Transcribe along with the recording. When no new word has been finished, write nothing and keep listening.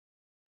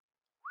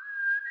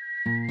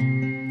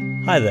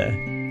Hi there.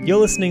 You're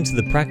listening to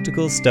the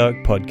Practical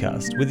Stoic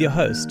Podcast with your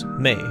host,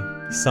 me,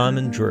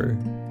 Simon Drew.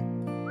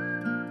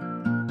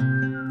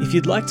 If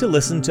you'd like to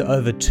listen to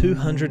over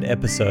 200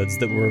 episodes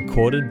that were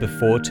recorded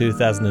before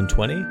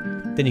 2020,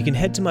 then you can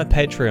head to my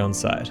Patreon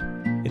site.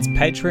 It's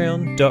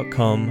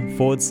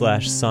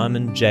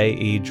patreon.com/Simon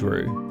J.E.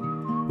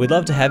 Drew. We'd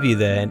love to have you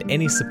there, and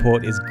any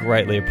support is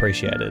greatly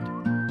appreciated.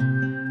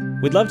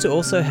 We'd love to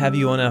also have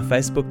you on our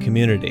Facebook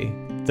community,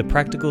 the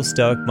Practical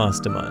Stoic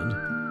Mastermind.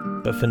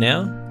 But for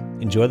now,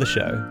 enjoy the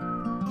show.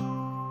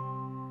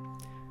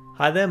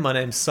 Hi there, my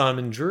name's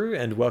Simon Drew,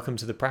 and welcome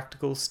to the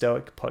Practical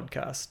Stoic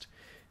Podcast.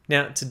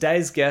 Now,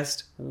 today's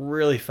guest,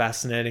 really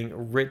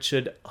fascinating,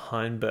 Richard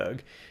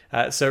Heinberg.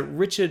 So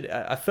Richard,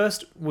 I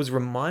first was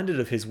reminded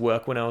of his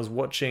work when I was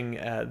watching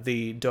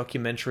the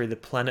documentary The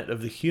Planet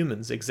of the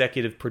Humans,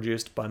 executive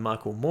produced by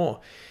Michael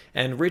Moore.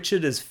 And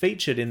Richard is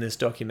featured in this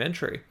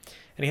documentary.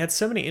 And he had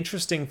so many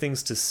interesting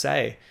things to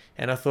say.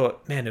 And I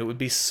thought, man, it would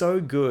be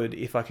so good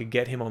if I could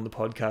get him on the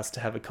podcast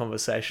to have a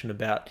conversation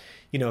about,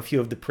 a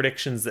few of the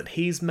predictions that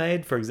he's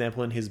made. For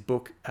example, in his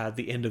book,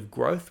 The End of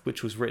Growth,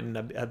 which was written,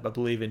 I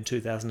believe, in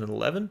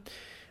 2011.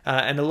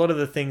 And a lot of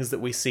the things that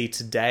we see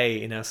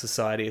today in our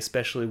society,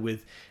 especially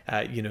with,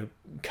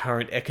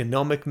 current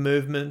economic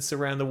movements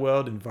around the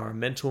world,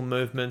 environmental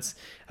movements,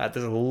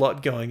 there's a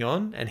lot going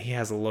on, and he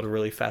has a lot of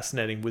really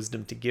fascinating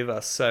wisdom to give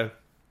us. So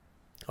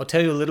I'll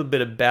tell you a little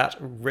bit about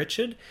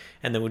Richard,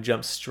 and then we'll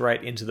jump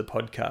straight into the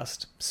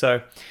podcast.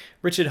 So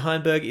Richard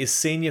Heinberg is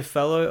Senior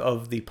Fellow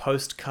of the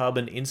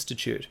Post-Carbon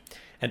Institute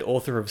and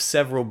author of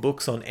several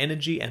books on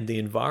energy and the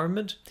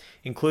environment,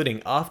 including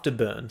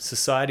Afterburn,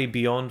 Society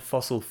Beyond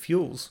Fossil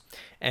Fuels,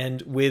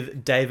 and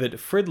with David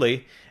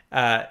Fridley,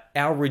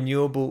 Our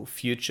Renewable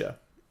Future.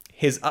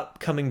 His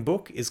upcoming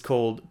book is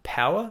called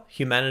Power,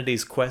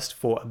 Humanity's Quest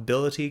for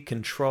Ability,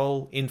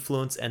 Control,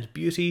 Influence, and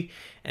Beauty,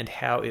 and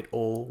How It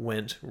All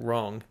Went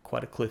Wrong.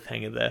 Quite a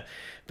cliffhanger there.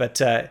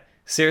 But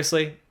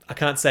seriously, I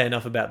can't say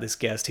enough about this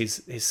guest.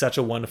 He's such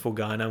a wonderful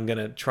guy, and I'm going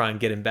to try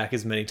and get him back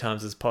as many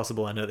times as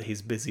possible. I know that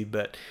he's busy,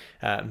 but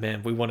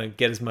man, we want to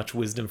get as much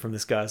wisdom from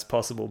this guy as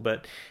possible.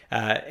 But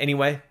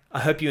anyway, I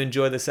hope you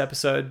enjoy this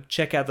episode.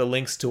 Check out the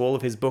links to all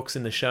of his books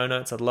in the show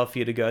notes. I'd love for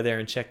you to go there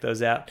and check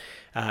those out.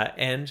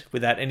 And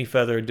without any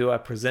further ado, I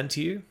present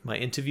to you my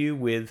interview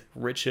with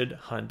Richard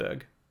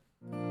Heinberg.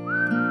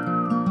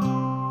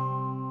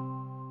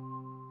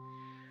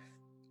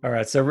 All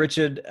right, so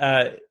Richard,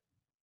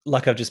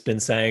 like I've just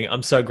been saying,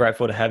 I'm so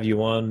grateful to have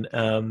you on.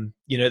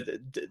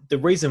 The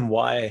reason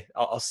why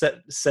I'll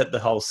set the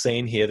whole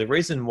scene here. The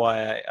reason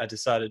why I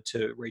decided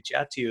to reach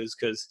out to you is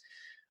because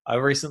I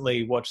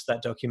recently watched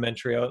that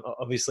documentary.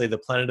 Obviously, The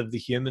Planet of the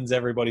Humans.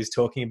 Everybody's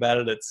talking about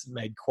it. It's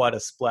made quite a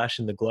splash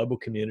in the global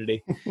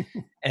community,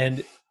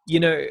 and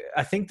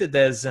I think that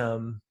there's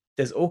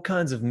all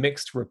kinds of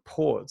mixed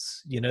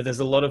reports. There's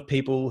a lot of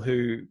people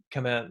who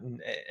come out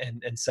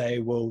and say,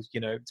 well,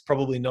 it's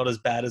probably not as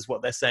bad as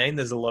what they're saying.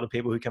 There's a lot of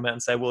people who come out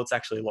and say, well, it's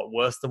actually a lot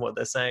worse than what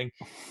they're saying.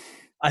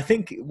 I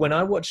think when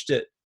I watched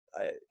it,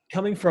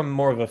 coming from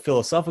more of a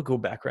philosophical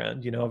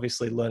background,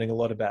 obviously learning a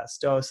lot about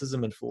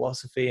Stoicism and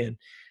philosophy, and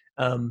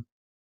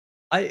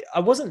I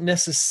wasn't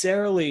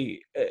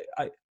necessarily,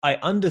 I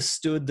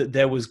understood that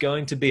there was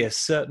going to be a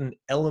certain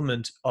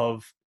element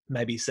of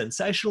maybe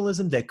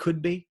sensationalism. There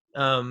could be,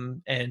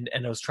 and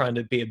I was trying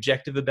to be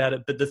objective about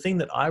it. But the thing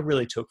that I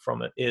really took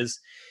from it is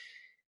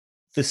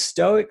the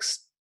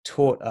Stoics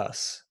taught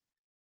us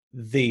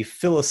the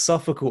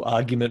philosophical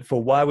argument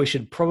for why we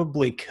should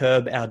probably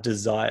curb our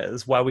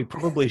desires, why we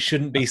probably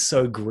shouldn't be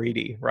so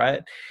greedy,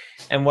 right?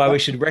 And why we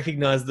should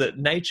recognize that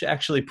nature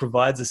actually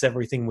provides us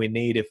everything we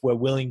need if we're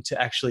willing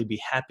to actually be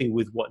happy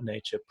with what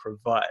nature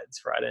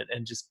provides, right?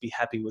 And just be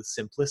happy with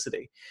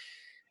simplicity.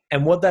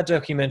 And what that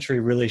documentary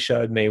really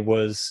showed me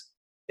was,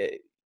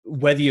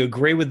 whether you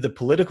agree with the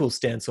political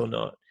stance or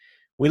not,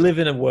 we live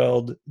in a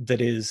world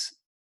that is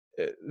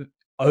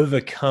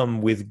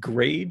overcome with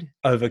greed,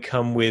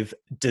 overcome with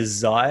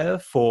desire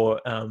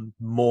for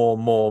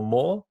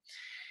more.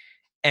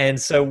 And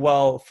so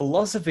while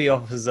philosophy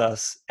offers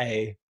us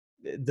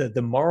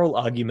the moral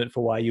argument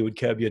for why you would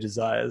curb your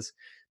desires,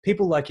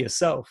 people like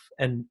yourself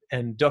and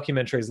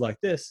documentaries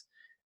like this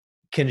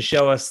can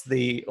show us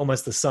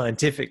almost the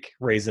scientific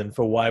reason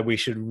for why we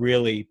should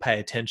really pay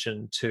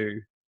attention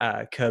to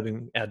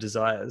curbing our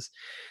desires.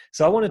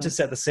 So I wanted to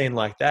set the scene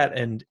like that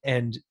and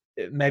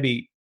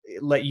maybe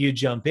let you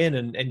jump in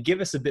and give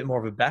us a bit more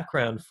of a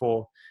background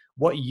for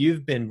what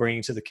you've been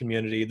bringing to the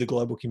community, the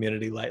global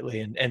community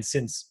lately. And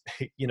since,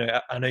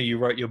 I know you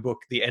wrote your book,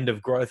 The End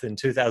of Growth, in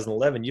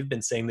 2011, you've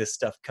been seeing this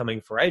stuff coming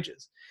for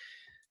ages.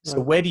 So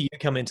where do you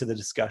come into the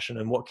discussion,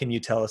 and what can you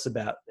tell us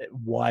about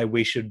why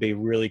we should be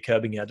really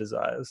curbing our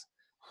desires?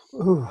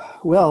 Ooh,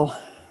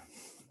 well,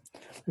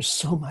 there's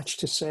so much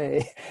to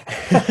say.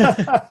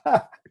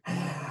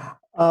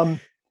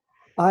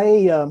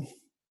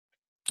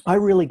 I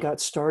really got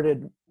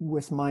started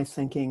with my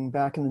thinking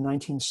back in the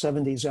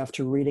 1970s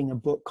after reading a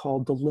book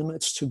called The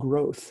Limits to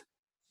Growth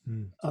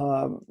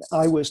Mm.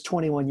 I was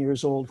 21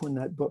 years old when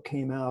that book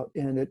came out,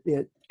 and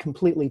it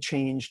completely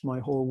changed my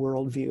whole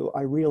worldview.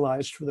 I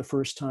realized for the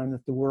first time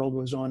that the world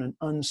was on an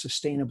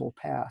unsustainable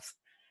path.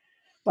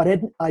 But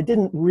I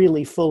didn't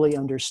really fully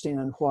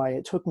understand why.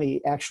 It took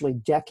me actually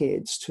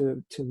decades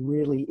to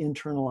really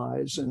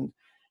internalize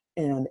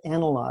and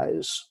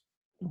analyze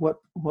what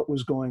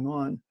was going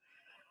on.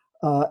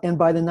 And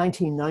by the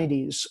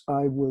 1990s,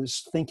 I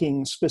was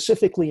thinking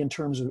specifically in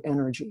terms of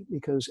energy,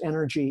 because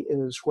energy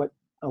is what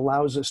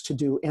allows us to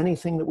do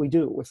anything that we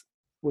do.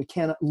 We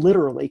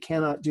literally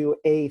cannot do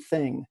a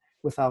thing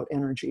without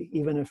energy.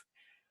 Even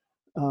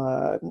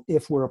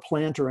if we're a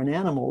plant or an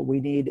animal, we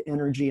need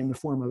energy in the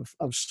form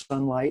of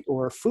sunlight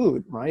or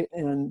food, right?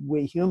 And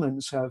we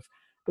humans have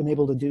been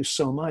able to do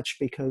so much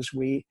because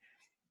we,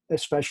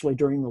 especially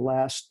during the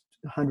last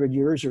 100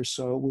 years or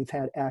so, we've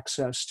had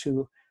access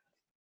to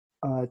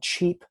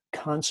cheap,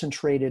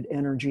 concentrated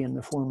energy in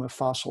the form of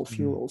fossil Mm.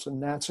 fuels,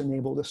 and that's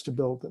enabled us to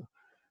build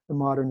the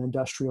modern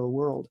industrial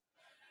world.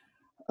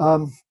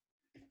 Um,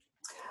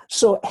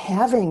 so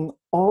having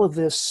all of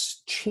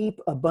this cheap,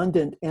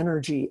 abundant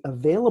energy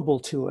available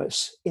to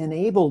us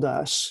enabled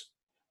us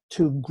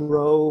to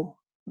grow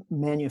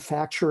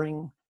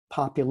manufacturing,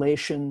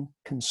 population,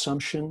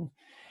 consumption,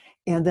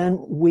 and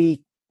then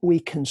we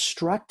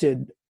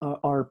constructed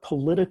our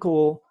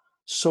political,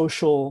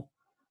 social,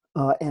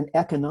 and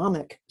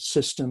economic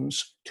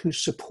systems to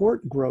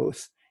support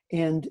growth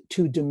and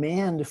to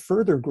demand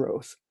further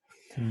growth.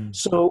 Mm.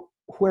 So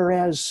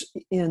whereas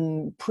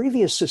in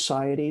previous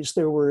societies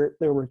there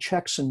were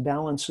checks and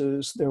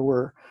balances, there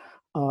were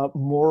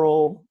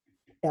moral,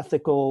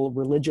 ethical,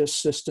 religious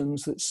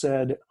systems that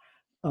said,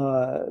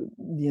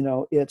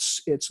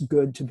 it's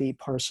good to be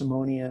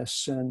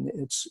parsimonious, and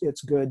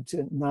it's good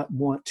to not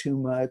want too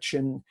much,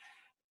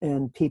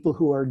 and people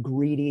who are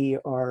greedy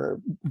are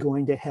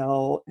going to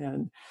hell,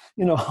 and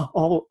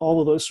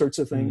all of those sorts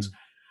of things. Mm.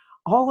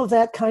 All of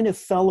that kind of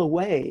fell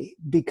away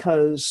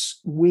because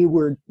we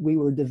were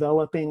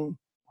developing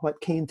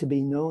what came to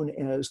be known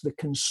as the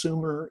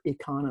consumer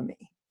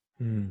economy.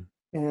 Mm.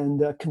 And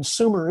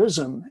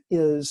consumerism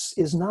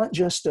is not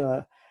just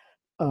a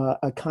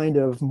kind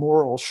of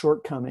moral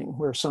shortcoming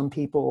where some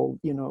people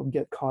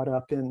get caught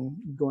up in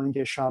going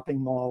to shopping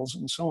malls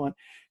and so on.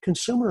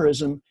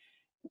 Consumerism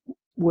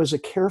was a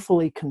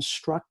carefully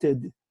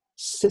constructed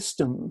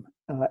system,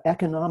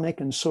 economic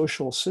and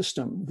social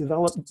system,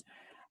 developed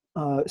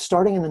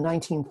starting in the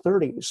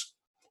 1930s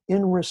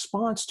in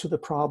response to the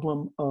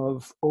problem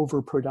of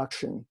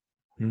overproduction.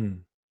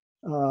 Mm.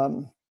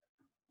 Um,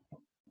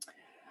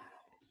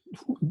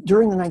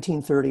 During the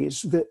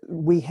 1930s,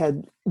 we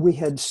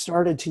had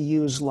started to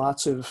use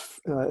lots of,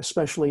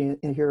 especially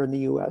here in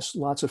the U.S.,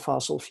 lots of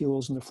fossil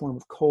fuels in the form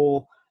of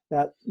coal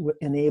that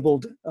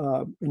enabled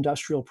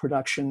industrial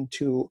production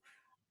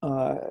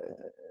uh,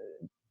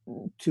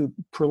 to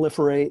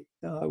proliferate.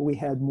 We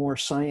had more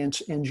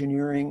science,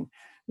 engineering.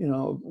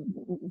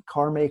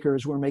 Car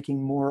makers were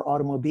making more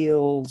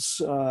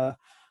automobiles.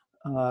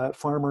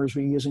 Farmers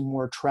were using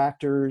more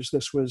tractors.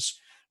 This was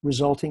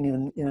resulting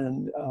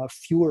in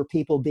fewer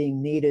people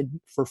being needed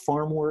for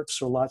farm work.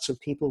 So lots of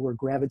people were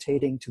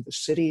gravitating to the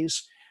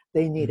cities.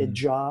 They needed Mm.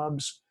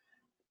 jobs.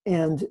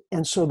 And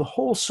so the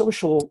whole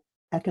social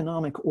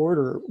economic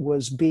order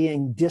was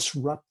being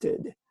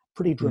disrupted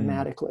pretty Mm.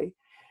 dramatically.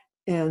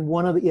 And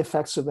one of the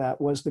effects of that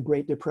was the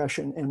Great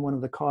Depression. And one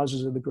of the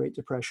causes of the Great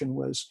Depression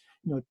was,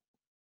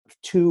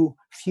 too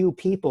few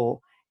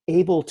people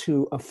able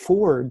to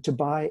afford to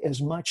buy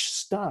as much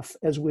stuff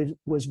as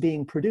was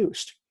being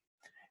produced,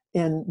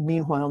 and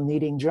meanwhile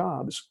needing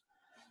jobs.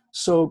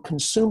 So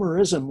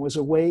consumerism was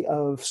a way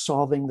of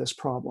solving this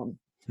problem.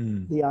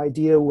 Mm. The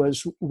idea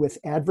was, with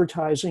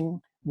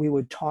advertising, we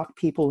would talk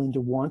people into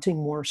wanting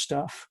more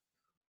stuff.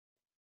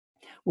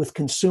 With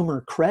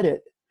consumer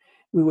credit,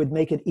 we would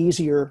make it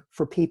easier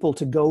for people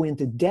to go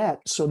into debt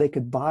so they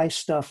could buy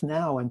stuff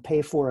now and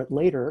pay for it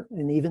later.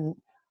 And even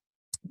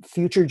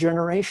future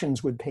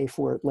generations would pay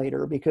for it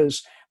later,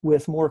 because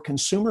with more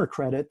consumer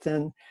credit,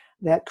 then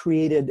that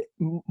created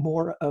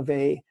more of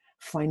a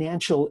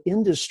financial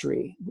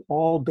industry,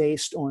 all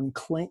based on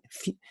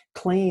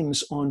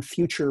claims on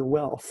future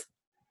wealth.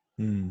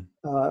 Mm.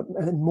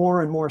 And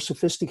more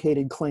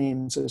sophisticated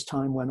claims as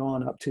time went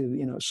on, up to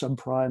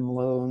subprime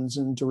loans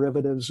and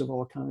derivatives of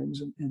all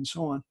kinds, and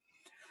so on.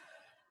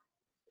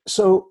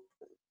 So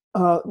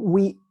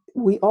we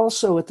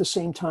also at the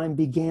same time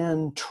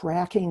began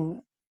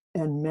tracking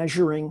and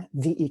measuring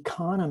the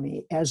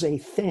economy as a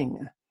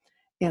thing.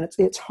 And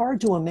it's hard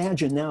to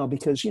imagine now,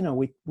 because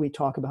we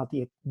talk about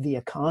the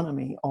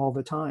economy all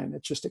the time.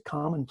 It's just a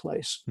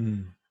commonplace.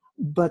 Mm.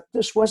 But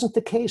this wasn't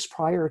the case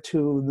prior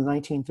to the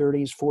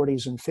 1930s,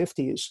 40s, and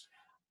 50s.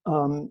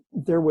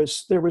 There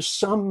was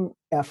some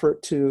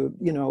effort to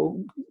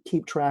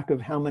keep track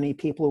of how many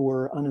people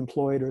were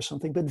unemployed or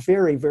something, but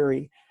very,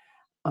 very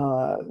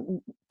uh,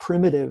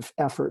 primitive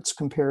efforts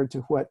compared to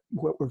what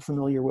we're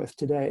familiar with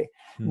today.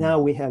 Mm. Now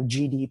we have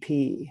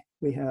GDP,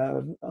 we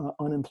have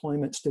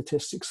unemployment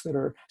statistics that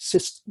are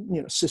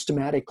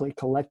systematically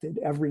collected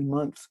every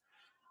month.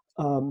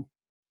 Um,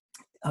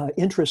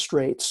 interest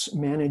rates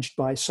managed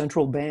by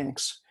central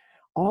banks.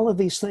 All of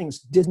these things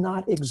did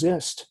not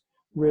exist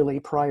really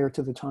prior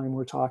to the time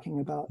we're talking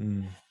about.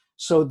 Mm.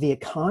 So the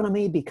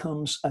economy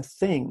becomes a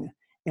thing,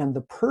 and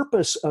the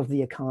purpose of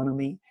the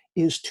economy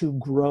is to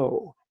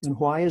grow. And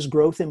why is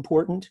growth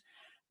important?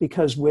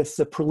 Because with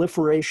the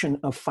proliferation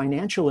of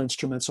financial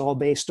instruments, all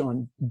based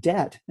on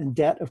debt, and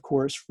debt, of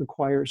course,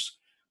 requires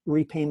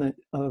repayment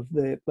of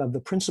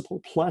the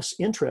principal plus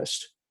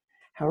interest.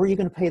 How are you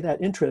going to pay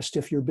that interest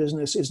if your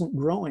business isn't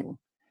growing?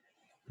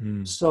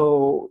 Mm.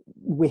 So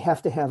we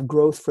have to have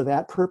growth for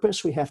that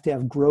purpose. We have to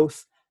have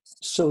growth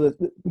so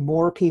that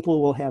more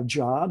people will have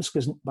jobs,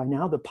 because by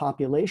now the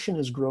population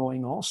is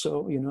growing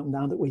also.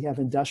 Now that we have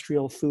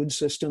industrial food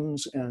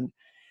systems and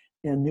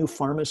new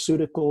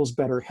pharmaceuticals,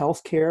 better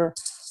healthcare,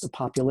 the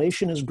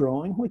population is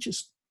growing, which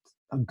is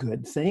a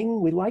good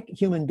thing. We like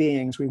human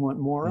beings. We want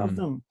more of Mm.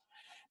 them.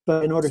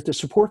 But in order to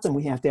support them,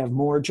 we have to have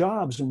more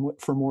jobs. And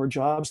for more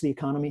jobs, the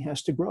economy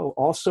has to grow.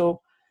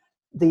 Also,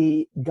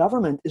 the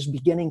government is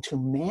beginning to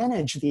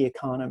manage the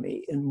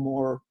economy in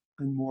more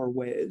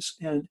ways.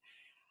 And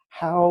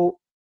how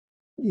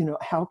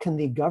can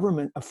the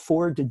government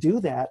afford to do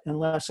that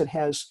unless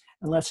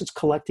it's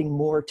collecting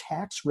more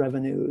tax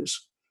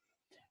revenues?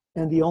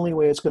 And the only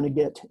way it's going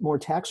to get more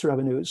tax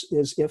revenues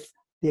is if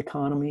the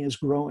economy is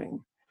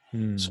growing.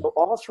 Mm. So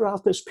all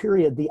throughout this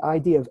period, the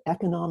idea of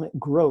economic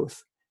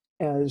growth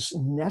as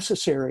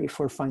necessary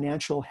for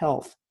financial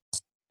health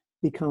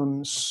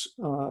becomes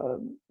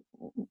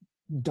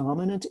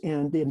dominant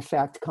and, in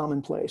fact,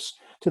 commonplace,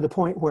 to the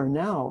point where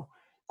now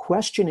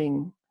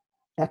questioning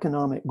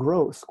economic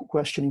growth,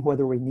 questioning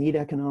whether we need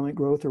economic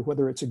growth or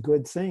whether it's a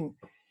good thing,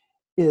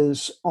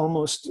 is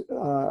almost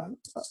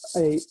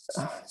you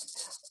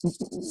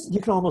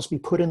can almost be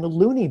put in the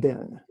loony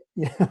bin.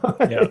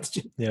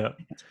 Yeah.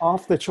 It's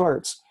off the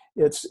charts.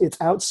 It's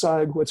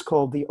outside what's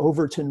called the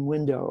Overton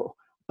window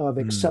of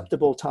Mm.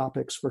 acceptable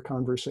topics for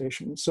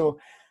conversation. So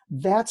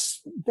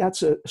that's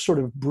a sort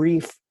of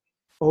brief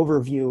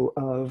overview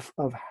of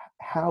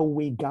how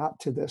we got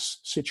to this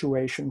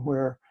situation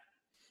where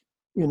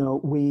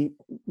we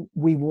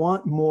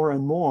want more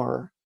and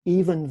more,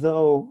 even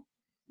though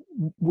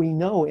we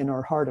know in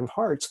our heart of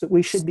hearts that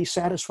we should be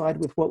satisfied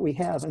with what we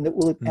have, and that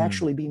we'll Mm.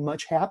 actually be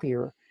much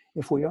happier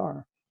if we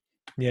are.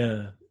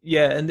 Yeah.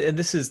 Yeah, and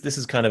this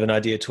is kind of an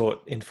idea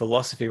taught in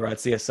philosophy, right?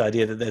 It's this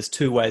idea that there's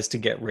two ways to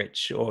get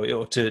rich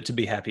or to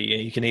be happy.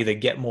 You can either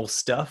get more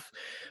stuff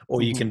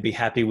or you Mm-hmm. can be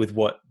happy with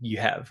what you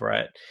have,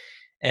 right?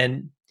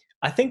 And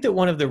I think that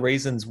one of the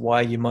reasons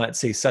why you might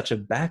see such a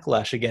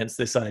backlash against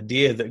this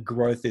idea that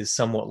growth is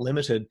somewhat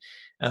limited,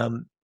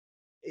 um,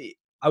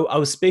 I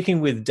was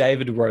speaking with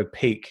David Rowe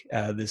Peake,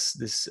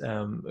 this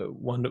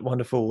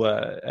wonderful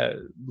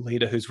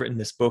leader who's written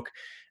this book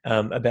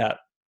about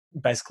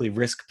basically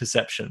risk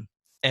perception,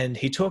 and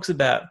he talks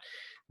about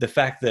the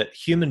fact that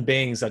human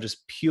beings are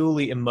just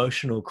purely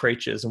emotional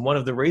creatures, and one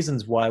of the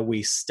reasons why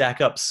we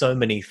stack up so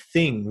many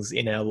things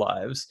in our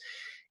lives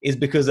is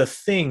because a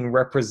thing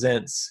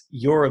represents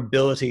your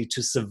ability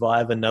to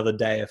survive another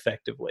day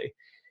effectively.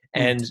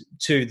 Mm. And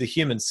to the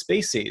human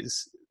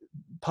species,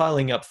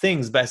 piling up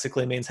things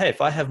basically means, hey, if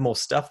I have more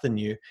stuff than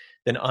you,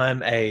 then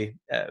I'm a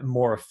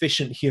more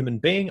efficient human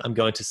being. I'm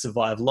going to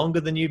survive longer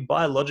than you.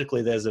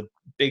 Biologically, there's a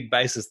big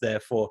basis there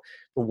for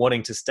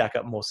wanting to stack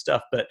up more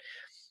stuff. But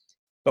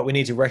we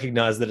need to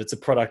recognize that it's a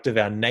product of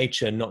our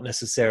nature, not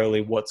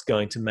necessarily what's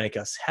going to make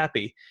us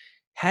happy.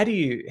 How do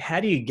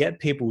you get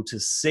people to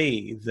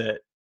see that,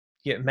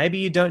 yeah, maybe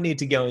you don't need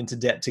to go into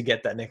debt to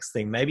get that next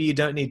thing. Maybe you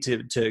don't need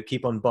to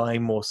keep on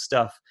buying more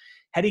stuff.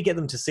 How do you get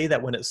them to see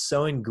that when it's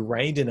so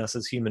ingrained in us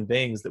as human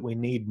beings that we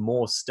need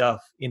more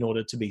stuff in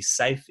order to be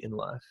safe in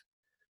life?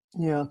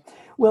 Yeah.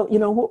 Well,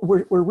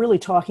 we're really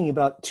talking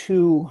about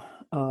two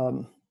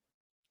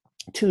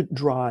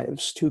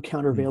drives, two Mm.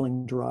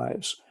 countervailing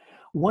drives.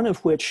 One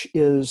of which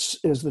is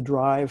the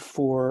drive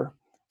for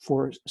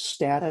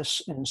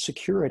status and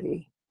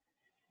security,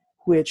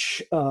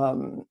 which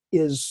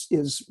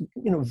is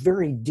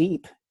very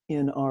deep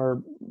in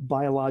our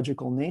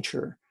biological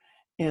nature,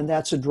 and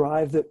that's a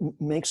drive that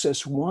makes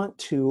us want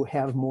to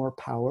have more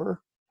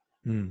power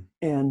Mm.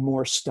 and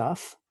more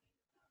stuff,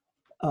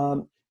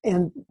 um,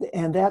 and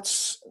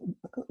that's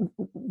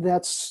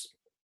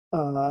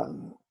uh,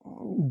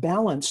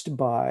 balanced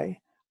by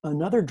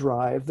another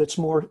drive that's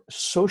more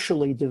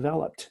socially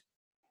developed,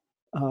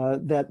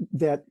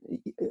 that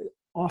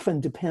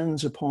often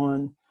depends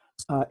upon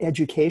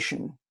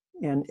education,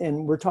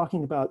 and we're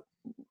talking about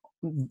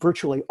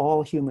virtually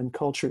all human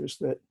cultures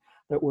that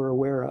we're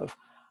aware of.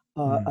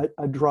 Mm.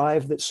 A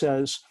drive that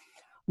says,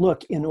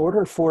 look, in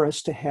order for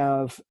us to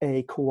have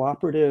a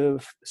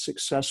cooperative,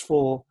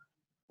 successful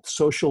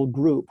social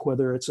group,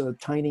 whether it's a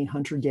tiny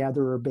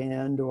hunter-gatherer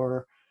band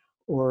or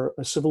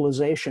a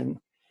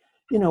civilization,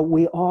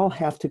 we all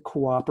have to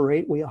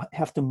cooperate. We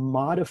have to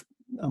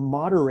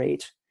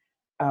moderate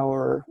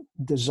our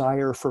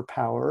desire for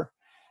power.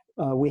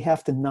 We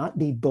have to not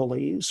be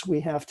bullies. We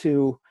have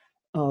to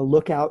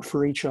look out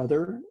for each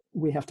other.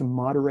 We have to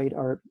moderate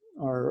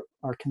our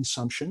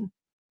consumption.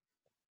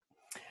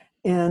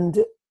 And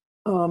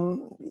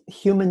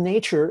human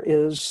nature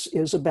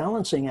is a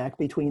balancing act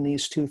between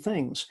these two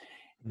things.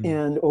 Mm.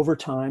 And over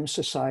time,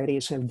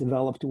 societies have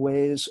developed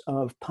ways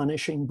of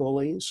punishing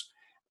bullies.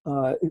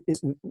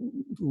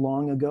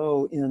 Long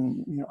ago,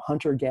 in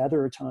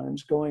hunter-gatherer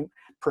times,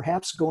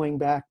 perhaps going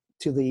back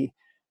to the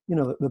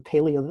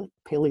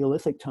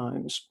Paleolithic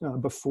times,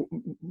 before,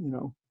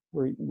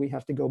 where we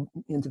have to go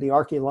into the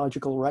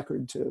archaeological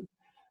record to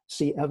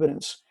see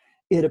evidence.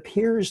 It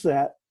appears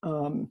that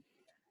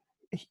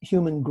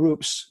human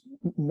groups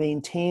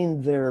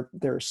maintain their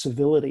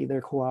civility,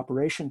 their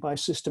cooperation by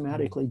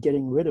systematically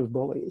getting rid of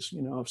bullies.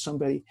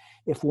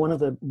 If one of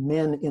the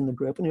men in the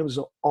group, and it was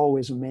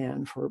always a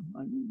man for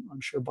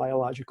I'm sure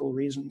biological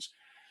reasons,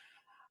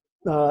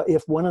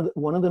 if one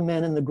of the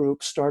men in the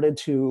group started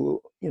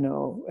to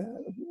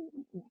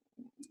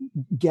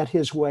get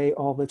his way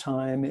all the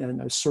time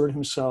and assert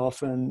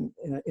himself and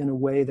in a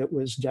way that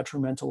was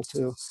detrimental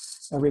to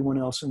everyone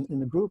else in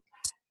the group,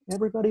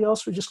 everybody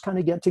else would just kind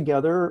of get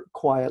together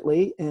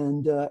quietly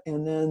and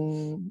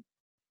then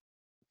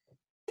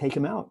take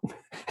him out.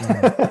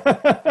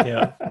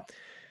 Yeah.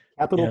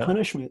 Capital Yeah.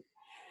 punishment.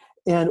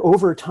 And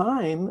over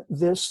time,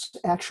 this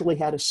actually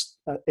had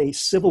a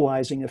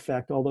civilizing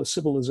effect, although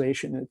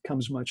civilization, it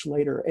comes much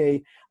later,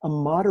 a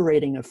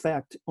moderating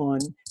effect on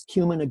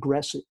human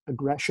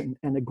aggression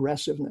and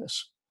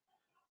aggressiveness.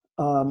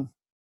 And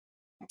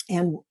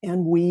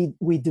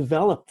we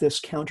developed this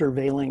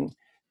countervailing,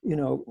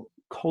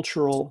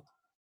 cultural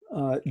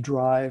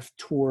drive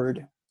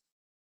toward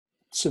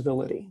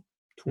civility,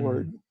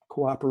 toward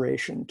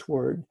cooperation,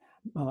 toward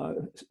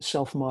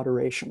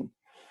self-moderation.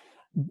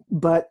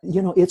 But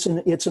it's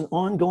an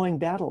ongoing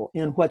battle.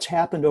 And what's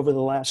happened over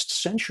the last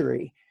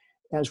century,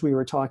 as we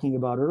were talking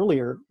about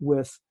earlier,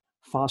 with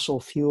fossil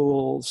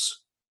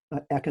fuels,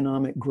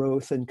 economic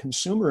growth, and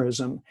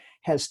consumerism,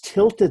 has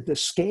tilted the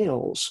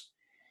scales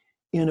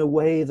in a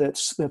way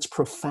that's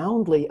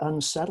profoundly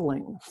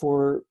unsettling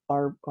for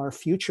our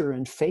future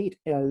and fate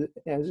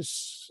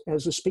as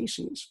a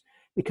species.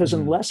 Because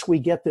unless we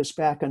get this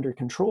back under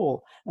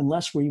control,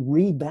 unless we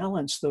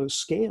rebalance those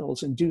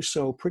scales and do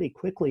so pretty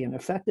quickly and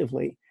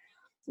effectively,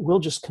 we'll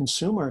just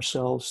consume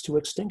ourselves to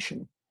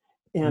extinction.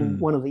 And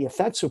one of the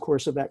effects, of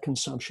course, of that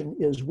consumption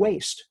is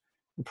waste,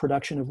 the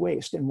production of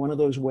waste. And one of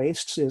those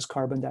wastes is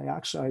carbon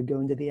dioxide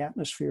going to the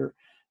atmosphere,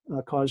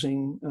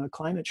 causing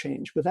climate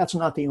change. But that's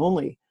not the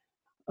only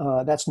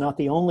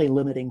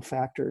limiting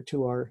factor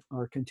to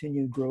our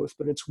continued growth,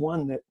 but it's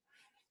one that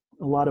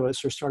a lot of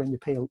us are starting to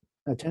pay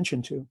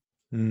attention to.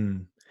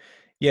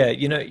 Yeah,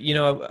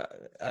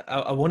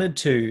 I wanted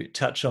to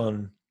touch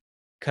on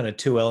kind of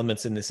two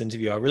elements in this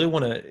interview. I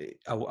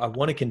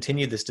want to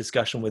continue this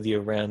discussion with you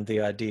around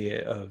the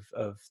idea of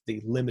the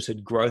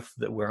limited growth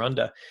that we're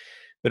under,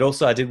 but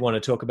also I did want to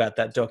talk about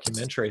that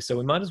documentary. So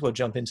we might as well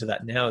jump into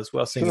that now as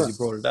well, seeing as you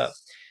brought it up.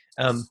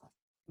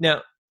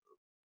 Now,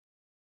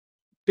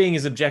 being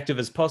as objective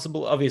as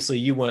possible, obviously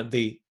you weren't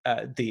the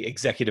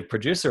executive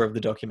producer of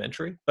the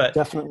documentary, but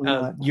definitely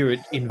not. You're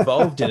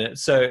involved in it.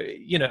 So,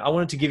 I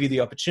wanted to give you the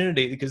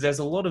opportunity because there's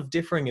a lot of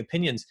differing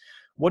opinions.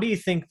 What do you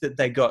think that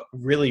they got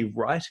really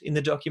right in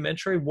the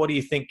documentary? What do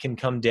you think can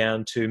come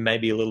down to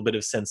maybe a little bit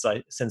of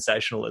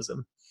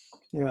sensationalism?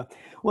 Yeah.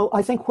 Well,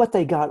 I think what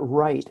they got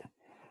right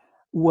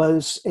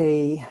was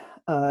a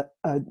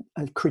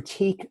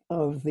critique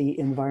of the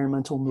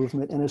environmental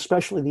movement, and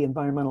especially the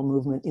environmental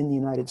movement in the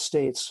United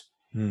States.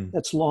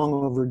 That's long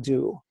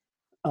overdue.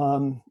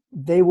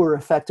 They were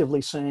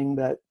effectively saying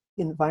that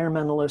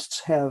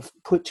environmentalists have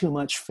put too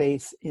much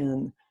faith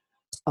in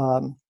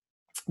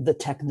the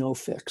techno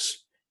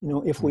fix.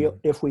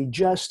 If we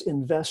just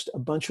invest a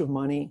bunch of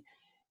money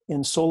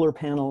in solar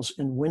panels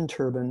and wind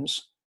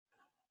turbines,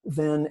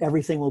 then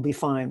everything will be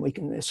fine. We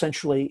can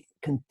essentially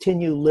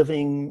continue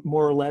living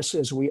more or less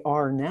as we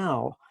are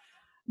now,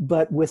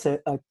 but with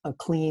a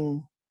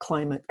clean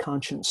climate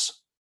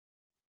conscience,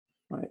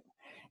 right?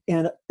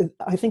 And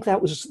I think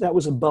that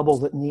was a bubble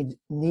that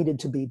needed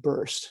to be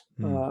burst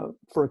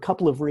for a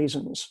couple of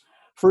reasons.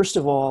 First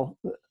of all,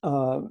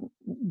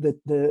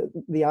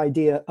 the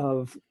idea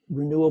of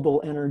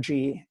renewable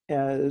energy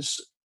as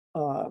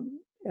an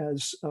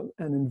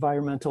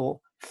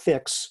environmental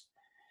fix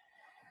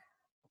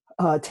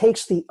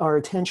takes our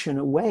attention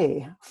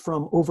away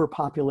from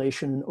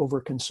overpopulation and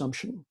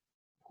overconsumption,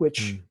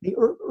 which the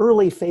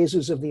early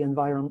phases of the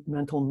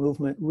environmental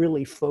movement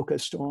really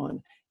focused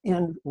on,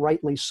 and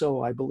rightly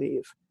so, I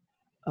believe.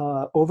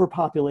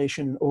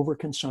 Overpopulation and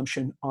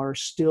overconsumption are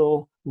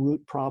still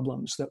root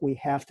problems that we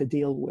have to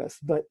deal with,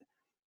 but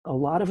a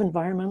lot of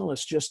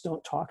environmentalists just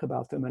don't talk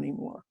about them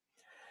anymore.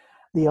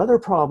 The other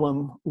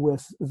problem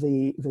with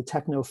the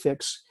techno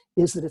fix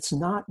is that it's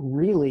not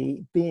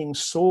really being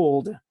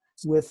sold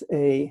with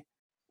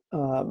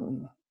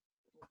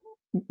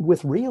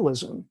with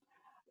realism.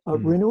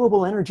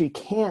 Renewable energy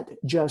can't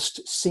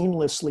just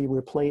seamlessly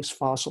replace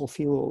fossil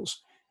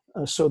fuels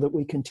so that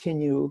we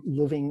continue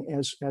living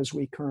as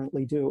we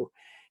currently do.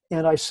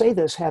 And I say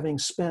this having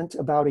spent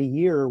about a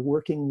year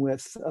working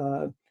with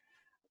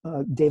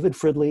David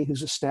Fridley,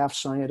 who's a staff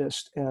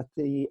scientist at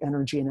the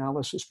Energy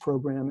Analysis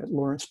Program at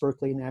Lawrence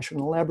Berkeley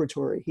National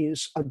Laboratory.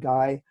 He's a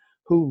guy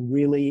who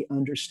really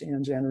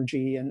understands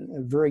energy at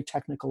a very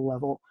technical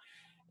level.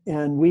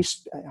 And we,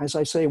 as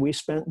I say, we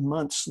spent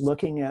months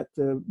looking at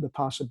the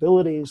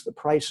possibilities, the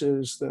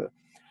prices,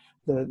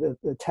 the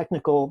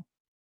technical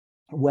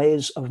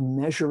ways of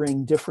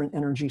measuring different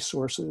energy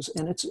sources.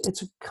 And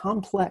it's a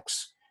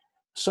complex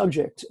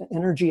subject.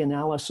 Energy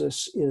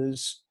analysis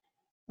is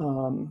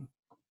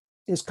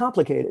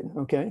complicated,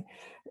 okay?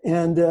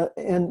 And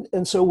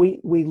so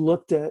we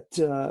looked at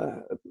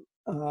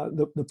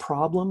the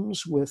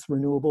problems with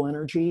renewable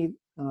energy,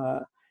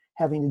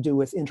 having to do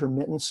with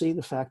intermittency,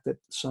 the fact that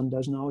the sun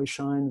doesn't always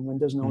shine and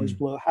wind doesn't always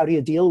blow. How do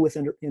you deal with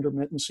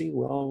intermittency?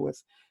 Well,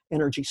 with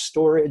energy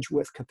storage,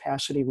 with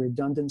capacity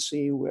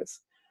redundancy, with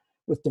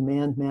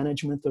demand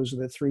management. Those are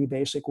the three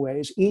basic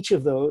ways. Each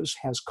of those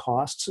has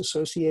costs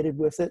associated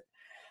with it.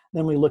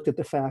 Then we looked at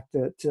the fact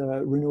that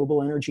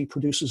renewable energy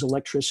produces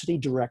electricity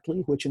directly,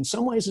 which in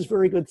some ways is a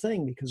very good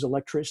thing because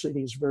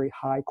electricity is very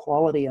high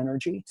quality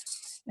energy.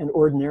 And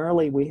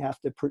ordinarily we have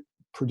to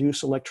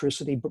produce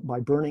electricity by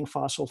burning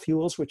fossil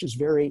fuels, which is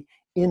very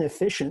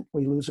inefficient.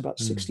 We lose about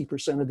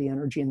 60% of the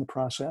energy in the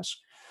process.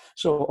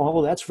 So all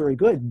of that's very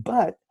good.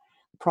 But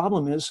the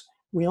problem is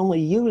we only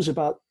use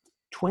about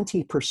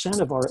 20%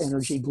 of our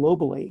energy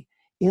globally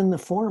in the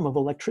form of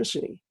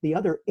electricity. The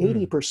other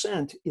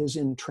 80% is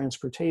in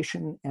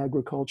transportation,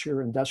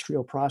 agriculture,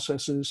 industrial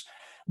processes,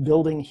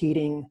 building,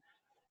 heating,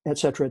 et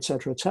cetera, et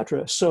cetera, et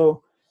cetera.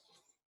 So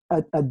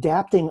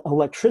adapting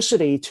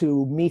electricity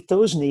to meet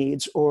those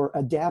needs or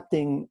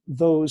adapting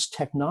those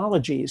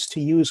technologies to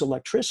use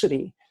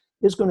electricity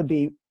is going to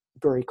be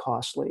very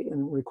costly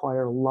and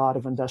require a lot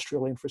of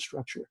industrial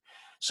infrastructure.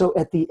 So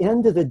at the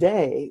end of the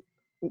day,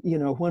 you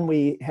know, when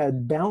we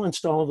had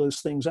balanced all of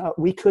those things out,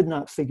 we could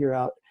not figure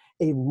out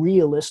a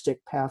realistic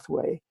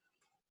pathway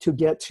to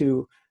get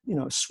to, you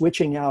know,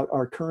 switching out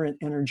our current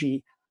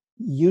energy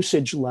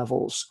usage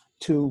levels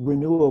to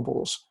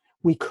renewables.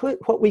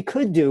 What we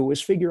could do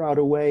was figure out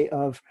a way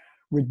of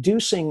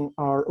reducing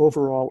our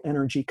overall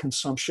energy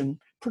consumption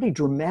pretty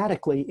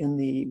dramatically in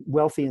the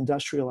wealthy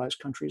industrialized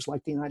countries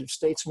like the United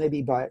States,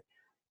 maybe by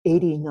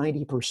 80,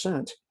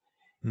 90%.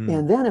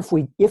 And then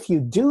if you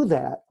do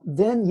that,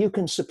 then you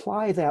can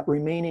supply that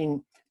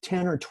remaining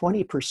 10 or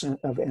 20%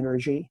 of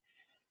energy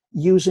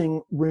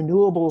using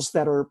renewables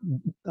that are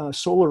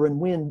solar and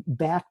wind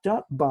backed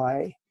up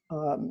by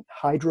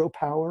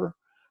hydropower,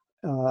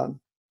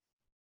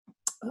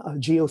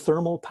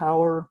 geothermal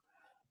power,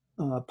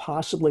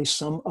 possibly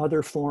some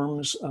other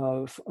forms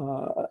of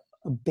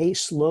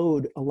base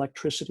load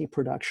electricity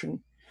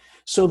production,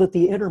 so that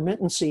the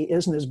intermittency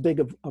isn't as big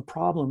of a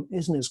problem,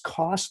 isn't as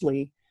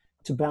costly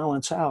to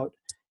balance out,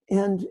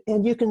 and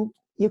you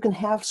can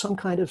have some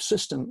kind of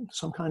system,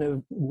 some kind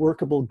of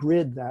workable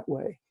grid that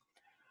way.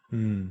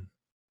 Of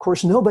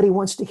course, nobody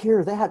wants to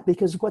hear that,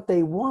 because what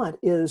they want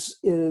is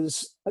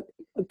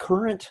a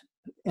current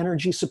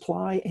energy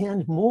supply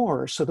and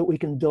more, so that we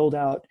can build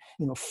out,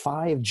 you know,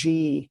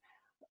 5G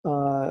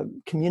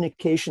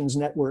communications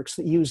networks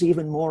that use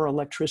even more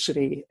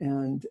electricity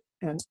and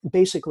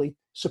basically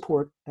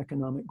support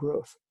economic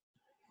growth.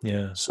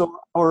 Yeah. So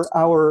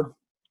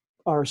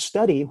our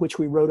study, which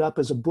we wrote up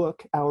as a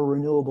book, Our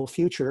Renewable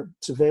Future,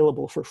 it's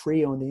available for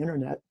free on the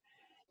internet,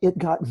 it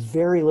got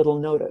very little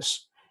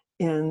notice.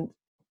 And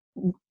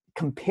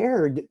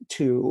compared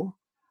to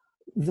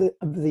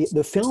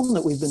the film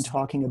that we've been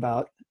talking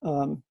about,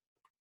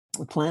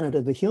 Planet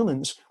of the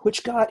Humans,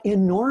 which got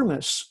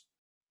enormous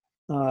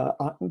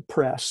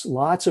press,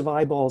 lots of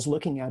eyeballs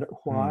looking at it.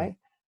 Why?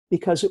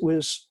 Because it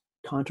was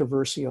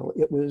controversial.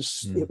 It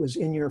was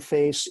in your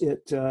face.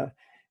 It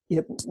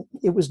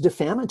was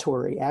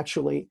defamatory,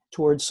 actually,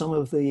 towards some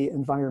of the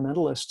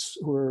environmentalists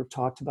who were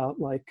talked about,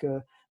 like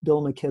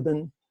Bill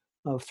McKibben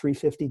of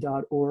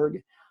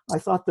 350.org. I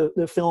thought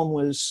the film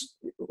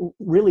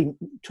really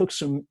took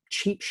some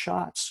cheap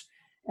shots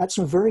at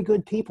some very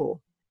good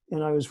people,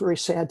 and I was very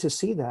sad to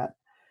see that.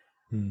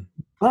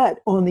 But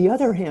on the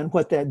other hand,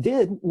 what that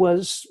did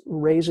was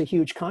raise a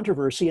huge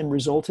controversy and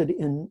resulted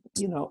in,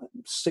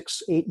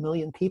 6-8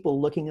 million people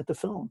looking at the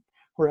film.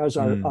 Whereas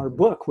our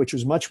book, which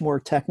was much more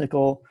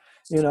technical,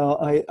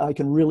 I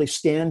can really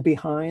stand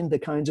behind the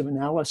kinds of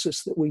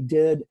analysis that we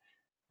did.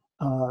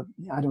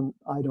 I don't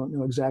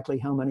know exactly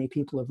how many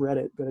people have read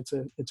it, but it's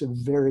a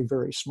very,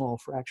 very small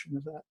fraction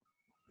of that.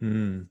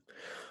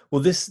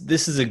 Well, this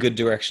is a good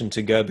direction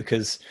to go,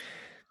 because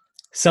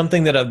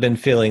something that I've been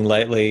feeling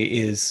lately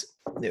is,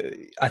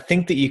 I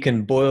think that you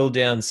can boil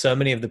down so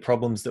many of the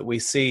problems that we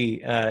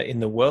see in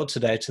the world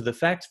today to the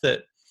fact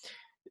that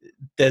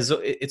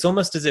it's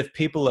almost as if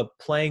people are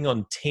playing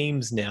on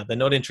teams now. They're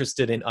not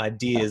interested in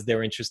ideas,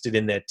 they're interested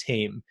in their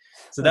team.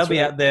 So they'll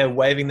be out there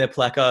waving their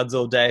placards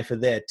all day for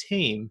their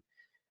team.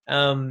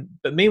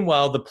 But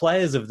meanwhile, the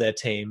players of their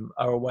team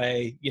are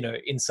away,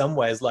 in some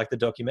ways, like the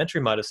documentary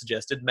might have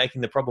suggested,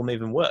 making the problem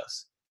even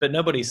worse. But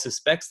nobody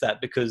suspects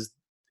that because,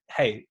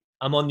 hey,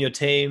 I'm on your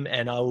team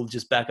and I will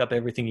just back up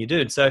everything you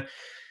do. So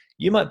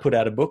you might put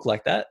out a book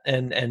like that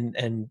and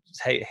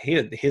hey,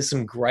 here's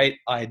some great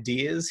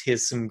ideas,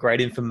 here's some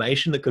great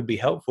information that could be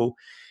helpful.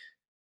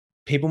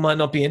 People might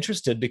not be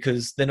interested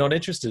because they're not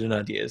interested in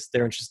ideas.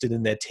 They're interested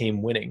in their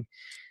team winning.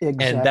 And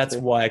that's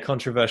Exactly. why a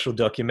controversial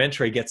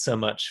documentary gets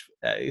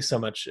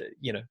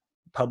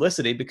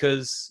publicity,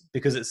 because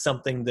it's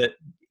something that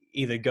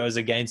either goes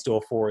against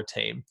or for a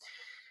team.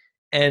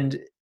 And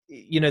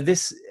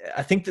this,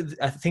 I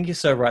think you're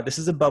so right. This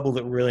is a bubble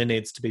that really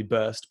needs to be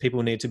burst.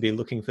 People need to be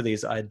looking for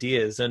these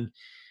ideas. And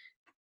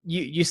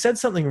you said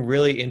something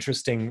really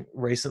interesting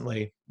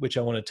recently, which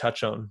I want to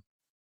touch on.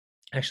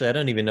 Actually, I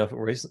don't even know if it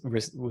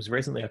was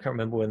recently. I can't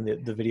remember when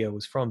the video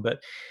was from,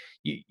 but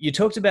you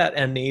talked about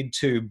our need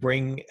to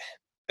bring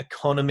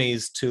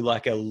economies to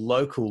like a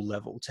local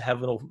level, to have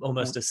Yeah.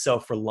 almost a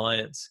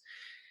self-reliance.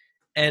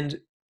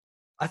 And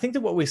I think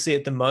that what we see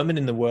at the moment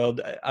in the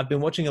world, I've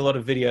been watching a lot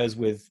of videos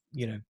with,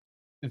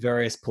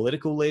 various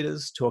political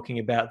leaders talking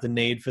about the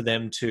need for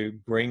them to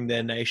bring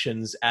their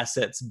nation's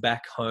assets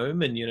back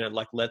home. And,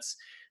 like, let's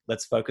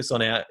focus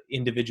on our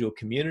individual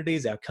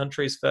communities, our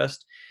countries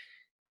first.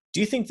 Do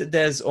you think that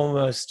there's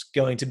almost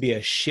going to be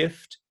a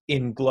shift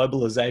in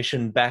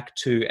globalization back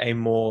to a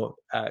more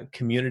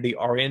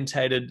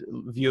community-orientated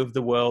view of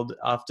the world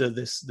after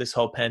this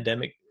whole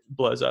pandemic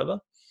blows over?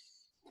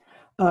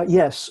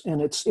 Yes,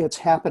 and it's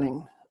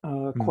happening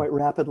Mm, quite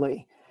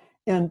rapidly,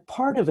 and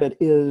part of it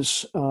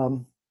is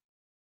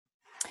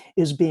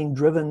being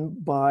driven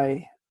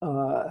by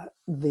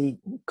the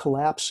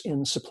collapse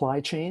in supply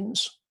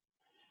chains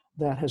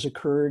that has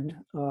occurred.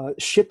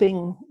 Shipping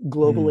mm,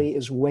 globally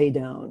is way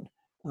down.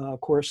 Of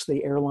course,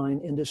 the airline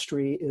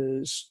industry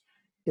is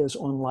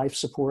on life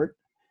support,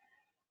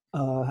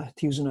 to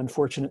use an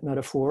unfortunate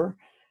metaphor.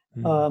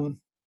 mm, Um,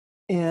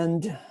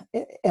 and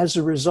as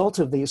a result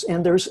of these,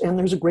 and there's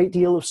a great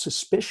deal of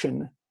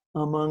suspicion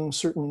among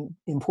certain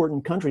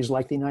important countries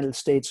like the United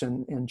States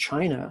and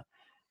China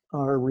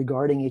are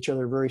regarding each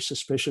other very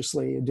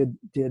suspiciously.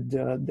 Did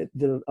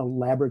a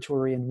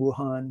laboratory in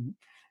Wuhan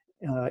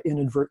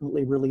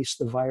inadvertently release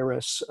the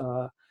virus?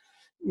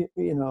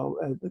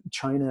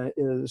 China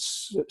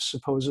is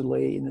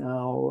supposedly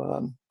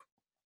now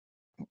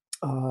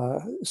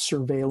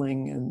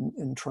surveilling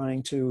and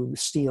trying to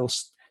steal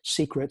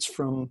secrets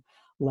from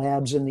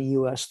labs in the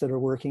U.S. that are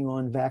working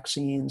on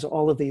vaccines.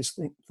 All of these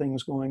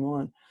things going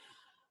on.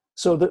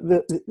 So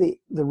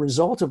the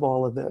result of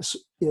all of this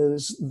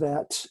is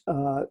that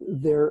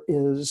there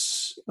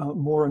is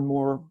more and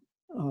more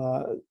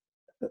uh,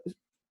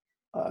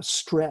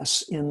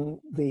 stress in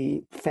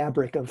the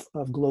fabric of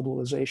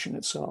globalization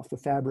itself. The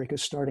fabric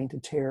is starting to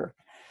tear.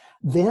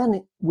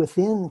 Then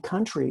within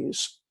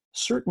countries,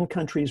 certain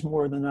countries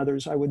more than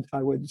others, I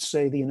would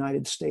say the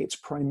United States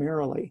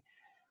primarily,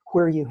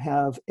 where you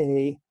have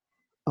an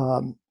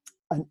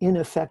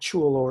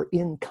ineffectual or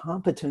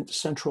incompetent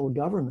central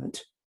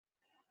government,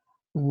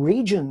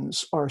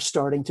 regions are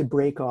starting to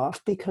break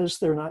off because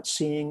they're not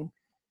seeing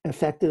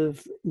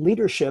effective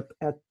leadership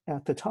at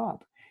the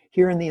top.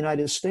 Here in the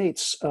United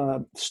States,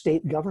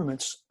 state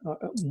governments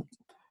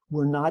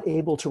were not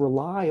able to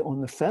rely on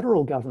the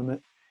federal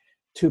government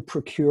to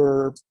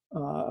procure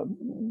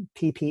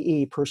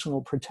PPE,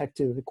 personal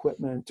protective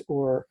equipment,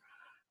 or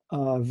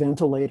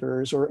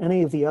ventilators, or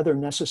any of the other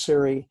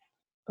necessary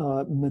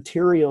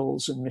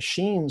materials and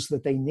machines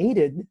that they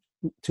needed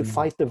to mm,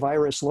 fight the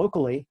virus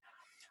locally.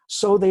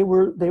 So they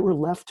were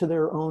left to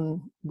their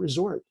own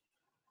resort.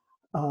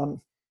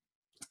 Um,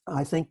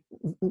 I think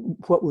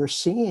what we're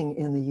seeing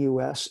in the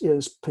U.S.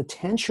 is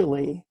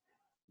potentially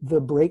the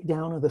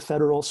breakdown of the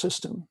federal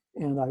system,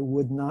 and I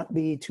would not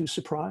be too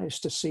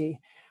surprised to see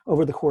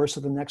over the course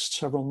of the next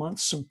several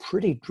months some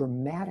pretty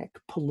dramatic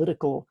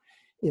political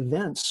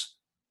events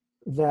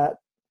that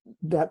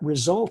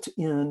result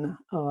in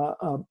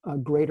a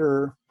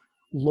greater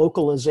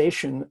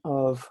localization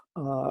of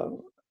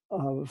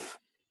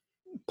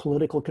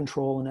political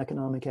control and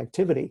economic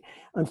activity.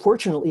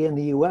 Unfortunately, in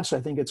the U.S.,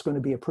 I think it's going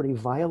to be a pretty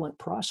violent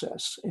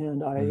process,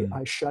 and mm,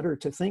 I shudder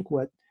to think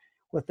what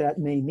that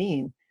may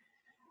mean.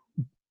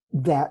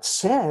 That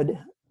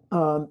said,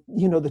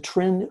 the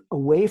trend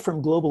away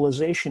from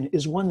globalization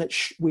is one that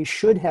we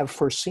should have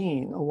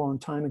foreseen a long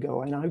time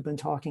ago, and I've been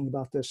talking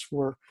about this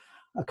for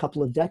a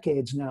couple of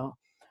decades now.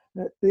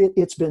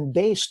 It's been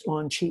based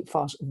on cheap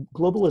fossil.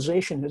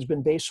 Globalization has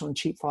been based on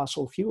cheap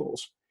fossil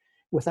fuels.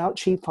 Without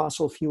cheap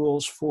fossil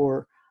fuels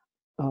for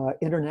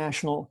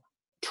international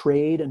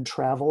trade and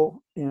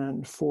travel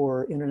and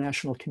for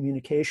international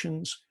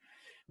communications,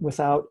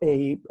 without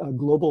a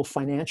global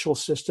financial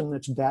system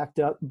that's backed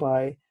up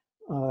by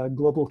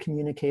global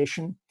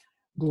communication,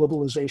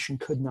 globalization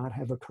could not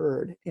have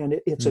occurred. And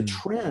it's a mm,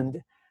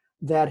 trend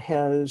that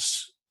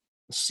has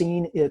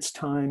seen its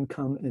time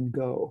come and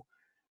go.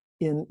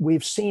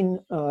 We've seen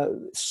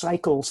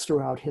cycles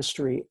throughout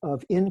history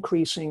of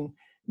increasing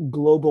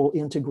global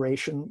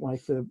integration,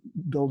 like the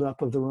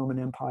buildup of the Roman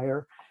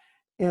Empire,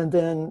 and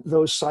then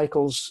those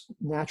cycles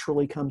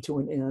naturally come to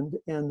an end,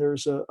 and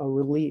there's a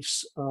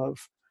release of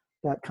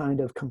that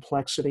kind of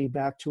complexity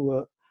back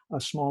to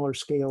a smaller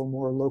scale,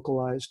 more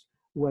localized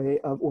way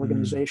of Mm.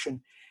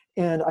 organization.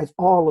 And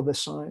all of the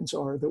signs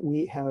are that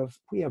we have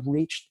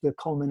reached the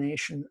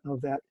culmination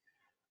of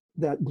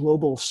that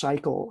global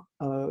cycle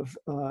of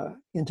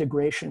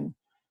integration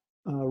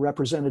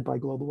represented by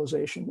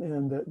globalization,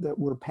 and that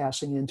we're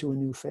passing into a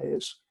new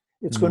phase.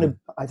 Mm.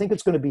 I think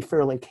it's going to be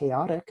fairly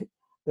chaotic,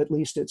 at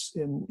least it's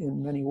in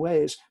many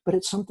ways, but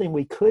it's something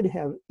we could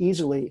have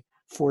easily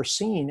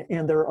foreseen.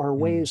 And there are Mm.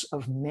 ways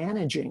of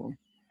managing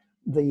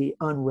the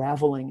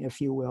unraveling, if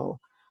you will,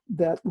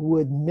 that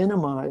would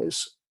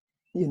minimize,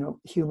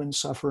 human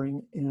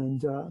suffering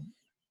and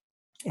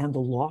the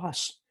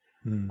loss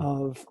Mm.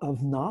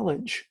 of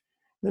knowledge.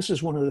 This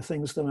is one of the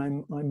things that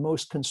I'm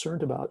most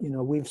concerned about.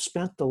 We've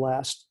spent the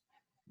last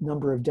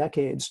number of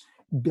decades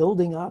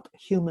building up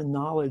human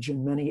knowledge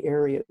in many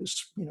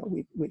areas.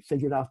 We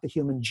figured out the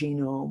human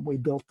genome. We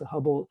built the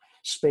Hubble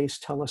Space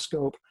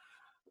Telescope.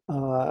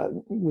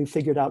 We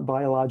figured out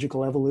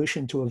biological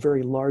evolution to a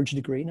very large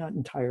degree, not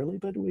entirely,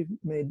 but we've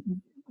made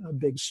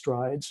big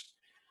strides,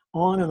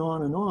 on and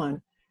on and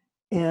on.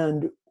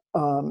 And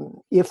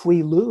if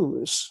we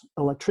lose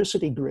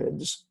electricity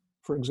grids,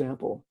 for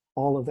example,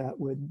 all of that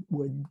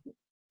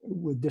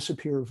would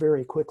disappear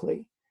very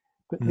quickly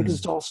because Mm.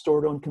 it's all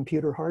stored on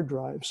computer hard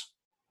drives.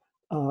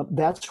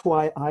 That's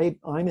why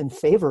I'm in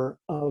favor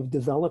of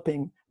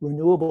developing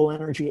renewable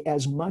energy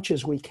as much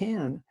as we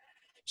can,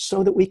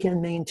 so that we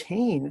can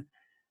maintain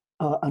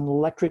an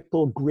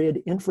electrical grid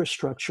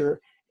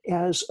infrastructure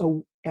as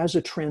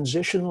a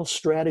transitional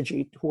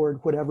strategy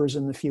toward whatever's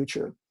in the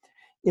future.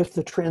 If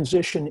the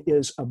transition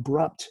is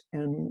abrupt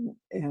and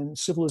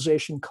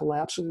civilization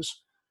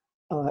collapses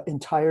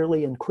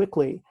entirely and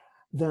quickly,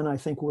 then I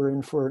think we're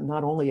in for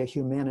not only a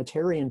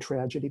humanitarian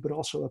tragedy, but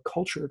also a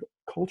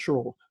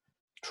cultural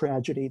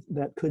tragedy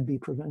that could be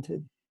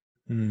prevented.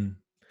 Mm.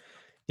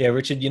 Yeah,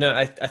 Richard,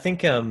 I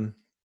think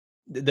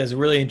there's a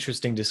really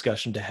interesting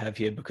discussion to have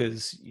here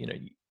because, you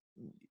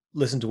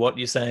listen to what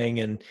you're saying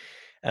and,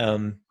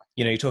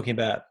 you're talking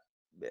about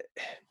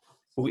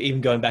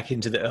even going back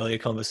into the earlier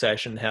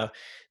conversation, how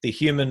the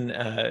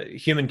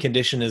human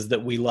condition is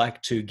that we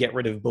like to get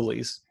rid of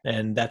bullies,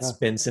 and that's Yeah,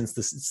 been since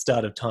the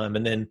start of time.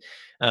 And then,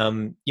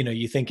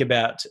 you think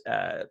about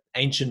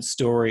ancient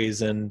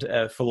stories and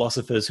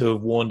philosophers who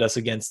have warned us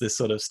against this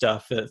sort of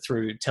stuff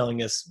through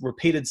telling us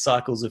repeated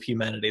cycles of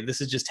humanity.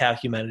 This is just how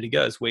humanity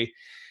goes. We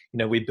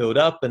build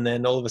up, and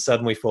then all of a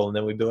sudden we fall, and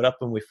then we build up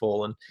and we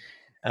fall. And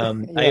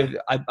yeah,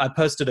 I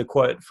posted a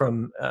quote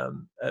from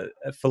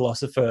a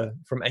philosopher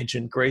from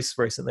ancient Greece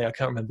recently. I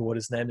can't remember what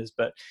his name is,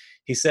 but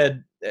he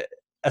said,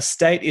 "A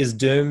state is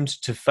doomed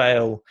to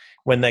fail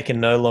when they can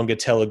no longer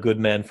tell a good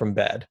man from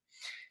bad."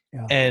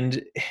 yeah.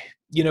 And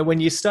when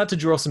you start to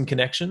draw some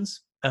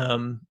connections,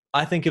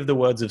 I think of the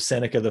words of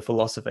Seneca, the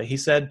philosopher. He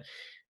said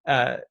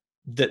uh,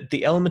 that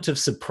the element of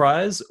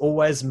surprise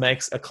always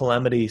makes a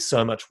calamity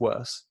so much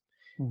worse.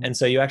 Mhm. And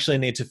so you actually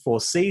need to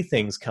foresee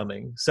things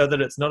coming so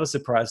that it's not a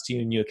surprise to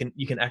you, and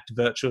you can act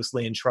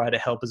virtuously and try to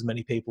help as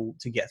many people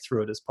to get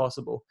through it as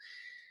possible.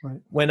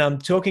 Right. When I'm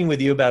talking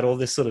with you about all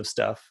this sort of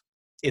stuff,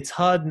 it's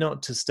hard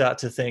not to start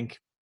to think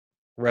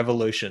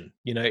revolution.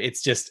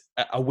 It's just,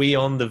 are we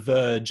on the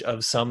verge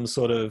of some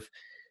sort of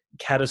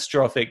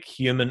catastrophic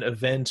human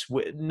event?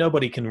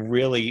 Nobody can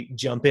really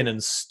jump in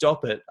and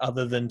stop it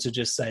other than to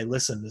just say,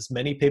 listen, as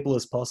many people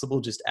as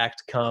possible, just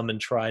act calm and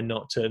try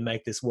not to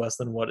make this worse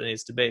than what it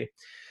needs to be.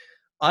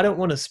 I don't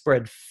want to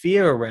spread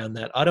fear around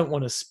that. I don't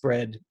want to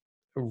spread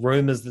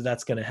rumors that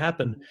that's going to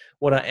happen. Mhm.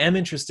 What I am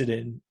interested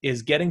in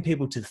is getting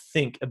people to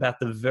think about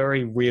the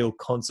very real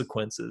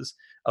consequences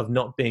of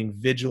not being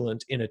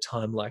vigilant in a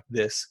time like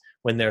this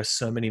when there are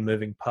so many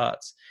moving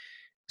parts.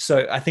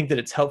 So I think that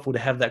it's helpful to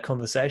have that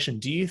conversation.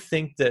 Do you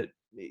think that,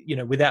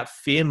 without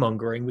fear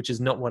mongering, which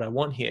is not what I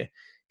want here,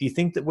 do you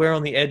think that we're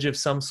on the edge of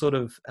some sort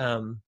of,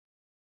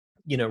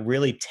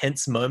 really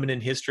tense moment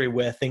in history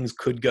where things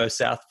could go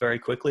south very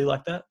quickly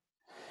like that?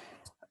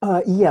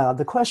 Yeah,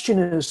 the question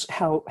is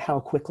how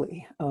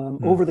quickly.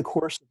 Mm. Over the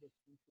course of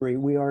history,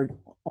 we are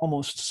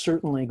almost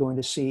certainly going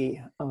to see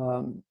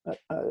a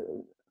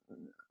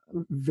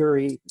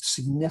very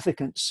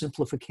significant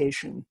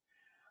simplification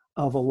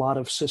of a lot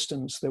of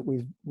systems that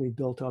we've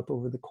built up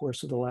over the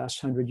course of the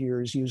last 100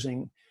 years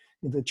using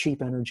the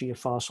cheap energy of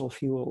fossil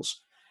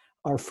fuels.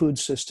 Our food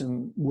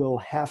system will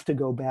have to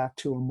go back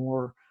to a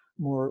more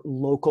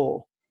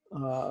local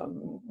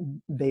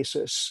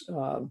basis.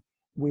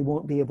 We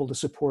won't be able to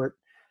support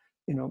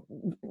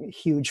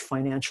huge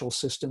financial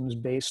systems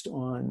based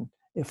on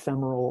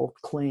ephemeral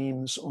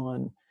claims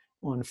on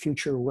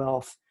future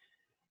wealth.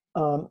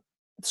 Um,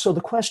 so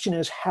the question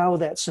is how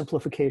that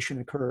simplification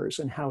occurs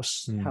and how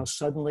Mm.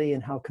 suddenly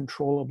and how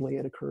controllably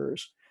it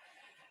occurs.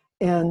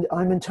 And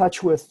I'm in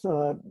touch with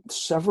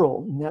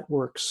several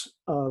networks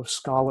of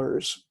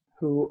scholars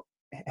who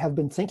have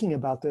been thinking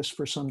about this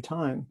for some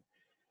time,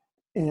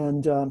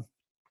 and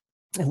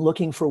and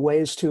looking for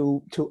ways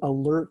to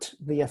alert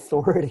the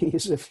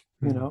authorities, if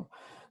Mm.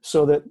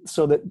 so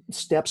that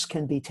steps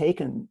can be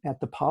taken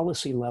at the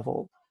policy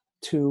level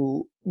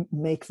to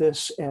make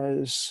this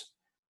as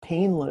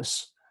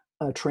painless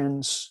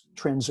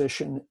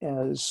transition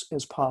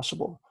as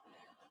possible.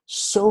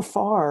 So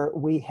far,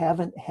 we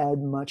haven't had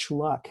much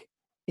luck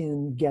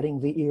in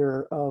getting the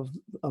ear of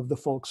the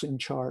folks in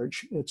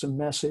charge. It's a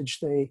message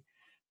they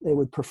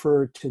would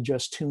prefer to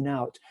just tune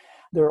out.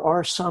 There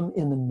are some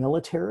in the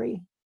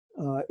military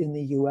in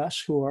the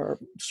U.S. who are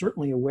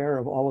certainly aware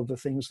of all of the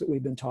things that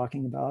we've been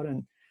talking about,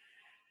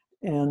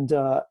 and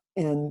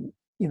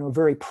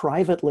very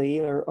privately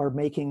are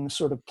making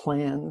sort of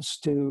plans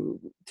to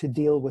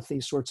deal with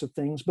these sorts of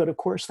things. But of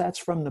course, that's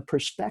from the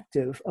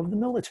perspective of the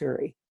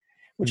military,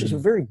 which is a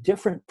very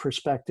different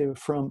perspective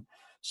from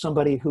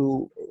somebody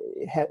who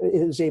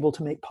is able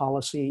to make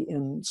policy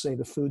in, say,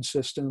 the food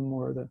system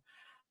or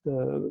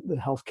the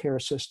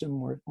healthcare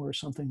system or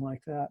something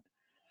like that.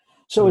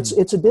 So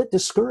it's a bit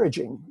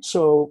discouraging.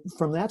 So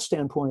from that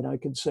standpoint, I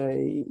could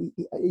say,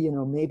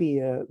 maybe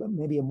a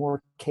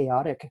more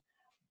chaotic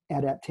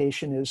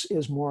adaptation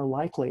is more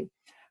likely.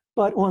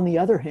 But on the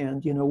other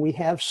hand, we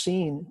have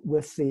seen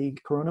with the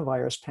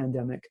coronavirus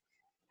pandemic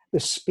the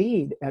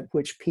speed at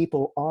which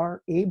people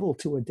are able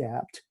to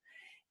adapt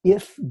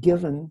if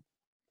given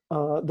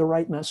the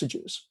right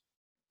messages.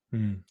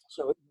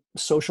 So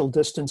social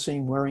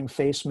distancing, wearing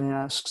face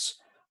masks,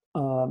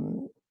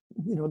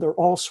 there are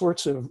all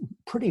sorts of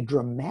pretty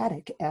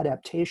dramatic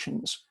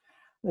adaptations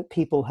that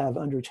people have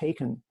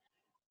undertaken.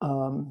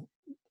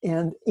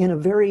 And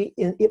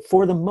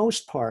for the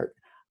most part,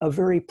 a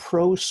very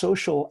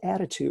pro-social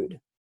attitude.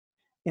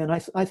 And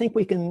I think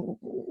we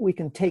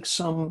can take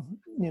some,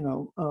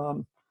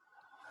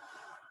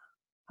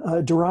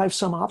 derive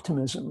some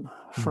optimism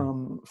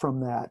from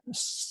that,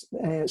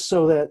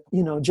 so that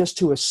just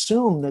to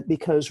assume that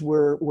because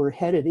we're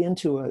headed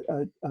into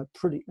a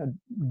pretty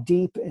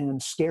deep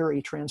and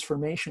scary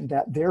transformation,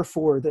 that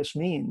therefore this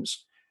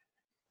means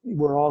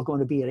we're all going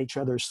to be at each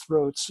other's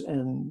throats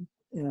and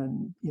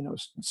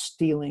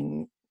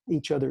stealing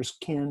each other's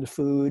canned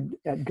food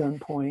at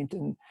gunpoint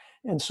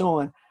and so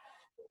on.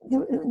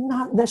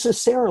 Not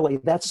necessarily.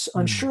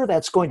 I'm sure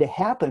that's going to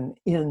happen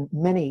in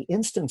many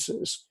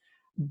instances,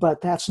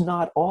 but that's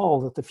not all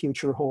that the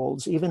future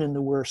holds, even in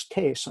the worst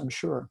case, I'm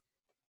sure.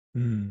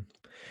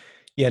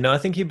 Yeah, no, I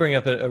think you bring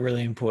up a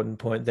really important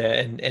point there.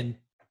 And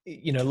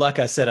like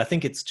I said, I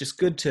think it's just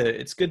good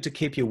to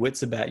keep your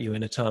wits about you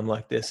in a time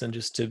like this, and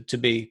just to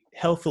be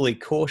healthily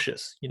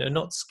cautious,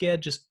 not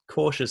scared, just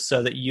cautious,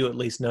 so that you at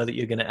least know that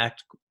you're going to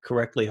act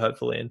correctly,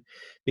 hopefully, and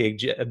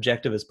be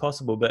objective as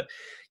possible. But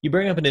you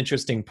bring up an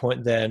interesting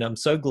point there, and I'm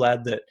so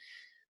glad that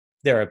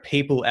there are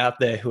people out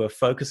there who are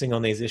focusing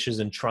on these issues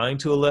and trying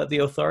to alert the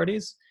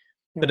authorities.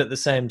 Yeah. But at the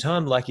same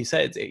time, like you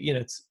say,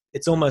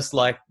 it's almost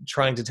like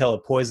trying to tell a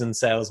poison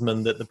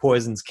salesman that the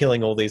poison's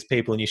killing all these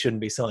people and you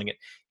shouldn't be selling it.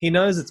 He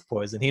knows it's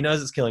poison. He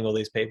knows it's killing all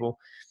these people.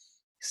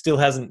 Still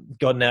hasn't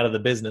gotten out of the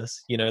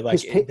business.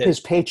 His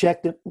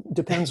paycheck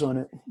depends on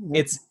it.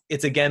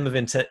 It's a game of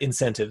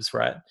incentives,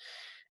 right?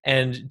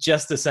 And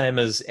just the same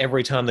as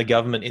every time the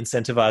government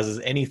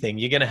incentivizes anything,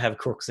 you're going to have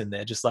crooks in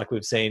there, just like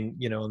we've seen,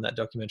 on that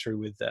documentary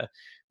with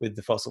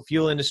the fossil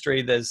fuel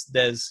industry. There's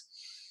as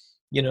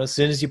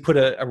soon as you put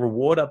a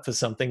reward up for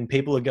something,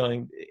 people are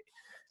going.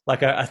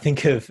 Like I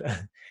think of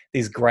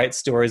these great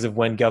stories of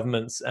when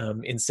governments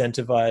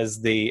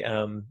incentivize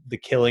the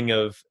killing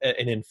of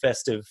an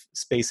infestive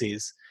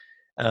species,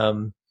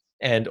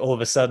 and all of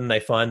a sudden they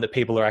find that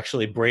people are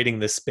actually breeding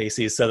this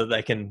species so that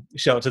they can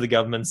show it to the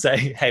government and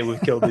say, "Hey,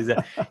 we've killed these."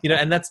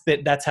 And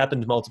that's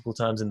happened multiple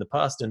times in the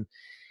past. And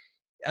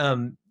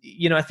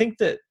I think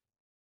that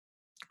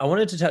I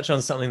wanted to touch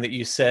on something that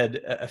you said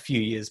a few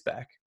years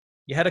back.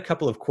 You had a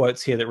couple of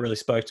quotes here that really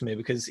spoke to me,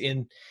 because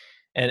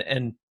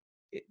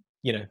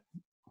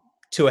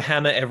to a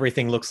hammer,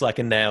 everything looks like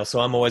a nail.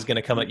 So I'm always going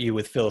to come at you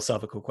with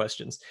philosophical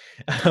questions.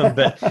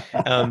 The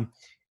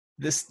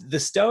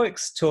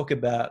Stoics talk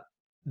about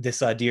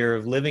this idea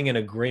of living in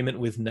agreement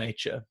with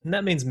nature. And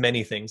that means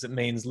many things. It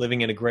means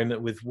living in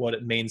agreement with what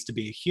it means to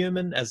be a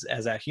human,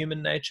 as our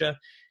human nature,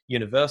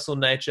 universal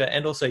nature,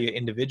 and also your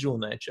individual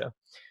nature.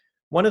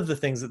 One of the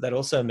things that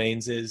also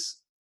means is,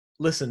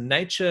 listen,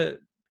 nature,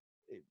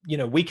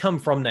 we come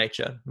from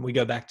nature and we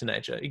go back to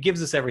nature. It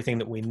gives us everything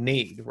that we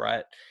need,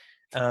 right?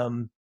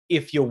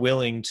 If you're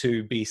willing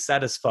to be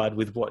satisfied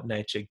with what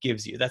nature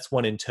gives you. That's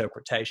one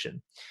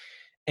interpretation.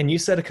 And you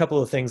said a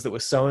couple of things that were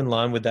so in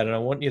line with that, and I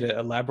want you to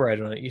elaborate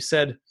on it. You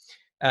said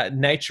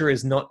nature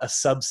is not a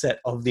subset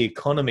of the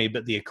economy,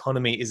 but the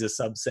economy is a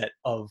subset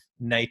of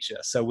nature.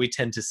 So we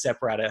tend to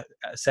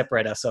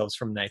separate ourselves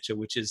from nature,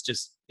 which is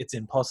just, it's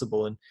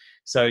impossible. And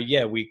so,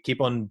 yeah, we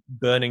keep on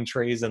burning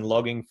trees and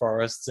logging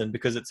forests, and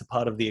because it's a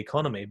part of the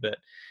economy, but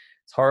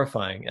it's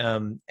horrifying.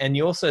 And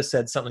you also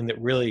said something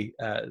that really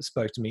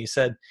spoke to me. You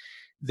said,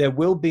 there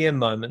will be a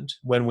moment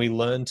when we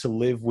learn to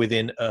live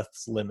within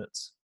Earth's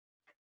limits.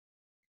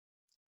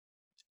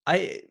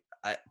 I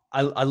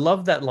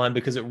love that line,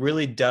 because it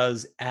really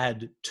does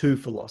add to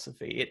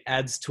philosophy. It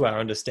adds to our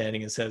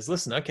understanding and says,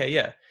 listen, okay,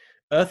 yeah,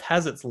 Earth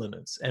has its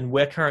limits and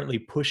we're currently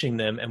pushing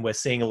them, and we're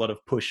seeing a lot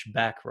of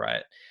pushback,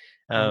 right?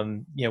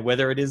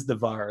 Whether it is the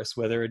virus,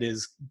 whether it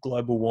is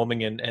global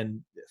warming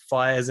and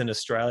fires in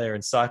Australia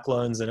and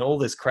cyclones and all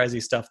this crazy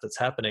stuff that's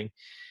happening,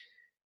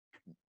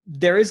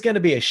 there is going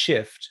to be a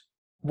shift.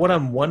 What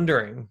I'm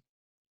wondering,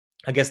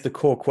 I guess the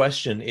core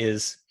question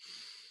is,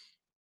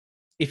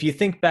 if you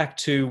think back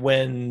to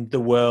when the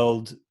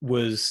world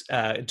was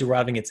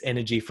deriving its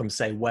energy from,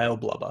 say, whale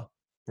blubber,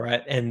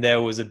 right? And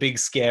there was a big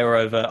scare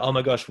over, oh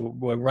my gosh,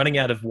 we're running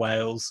out of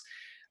whales.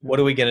 What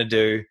are we going to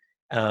do?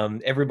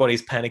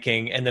 Everybody's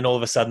panicking. And then all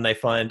of a sudden they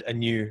find a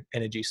new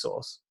energy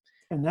source.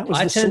 And that was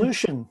the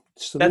solution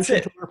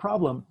to our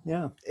problem.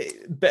 Yeah.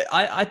 But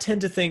I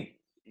tend to think,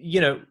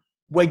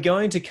 we're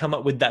going to come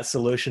up with that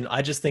solution.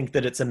 I just think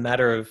that it's a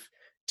matter of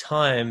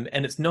time,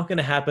 and it's not going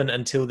to happen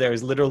until there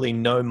is literally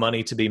no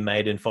money to be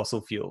made in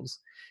fossil fuels.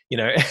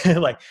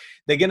 Like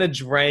they're going to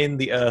drain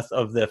the earth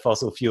of their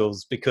fossil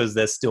fuels because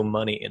there's still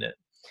money in it.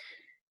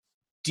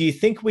 Do you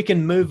think we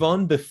can move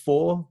on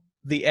before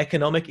the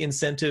economic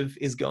incentive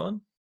is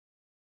gone?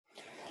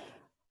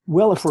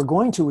 Well, if we're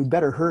going to, we'd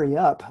better hurry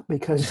up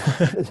because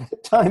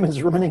time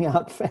is running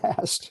out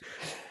fast.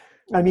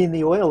 I mean,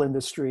 the oil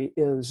industry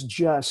is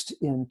just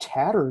in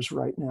tatters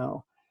right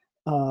now.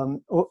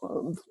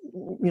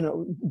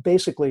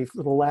 Basically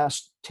for the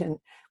last 10,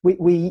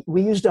 we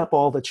used up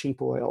all the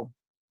cheap oil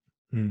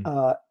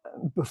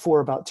before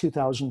about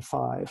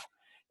 2005.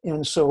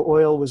 And so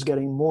oil was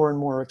getting more and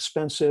more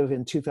expensive.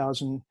 In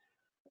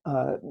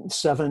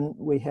 2007,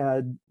 we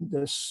had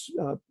this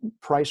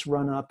price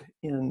run up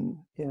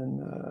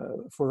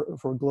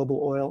for global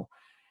oil.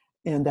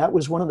 And that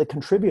was one of the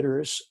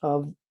contributors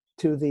to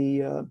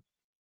the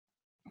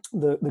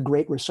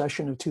Great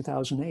Recession of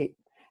 2008.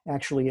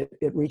 Actually,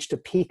 it reached a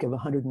peak of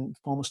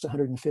almost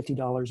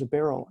 $150 a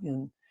barrel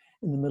in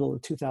the middle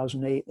of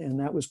 2008, and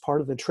that was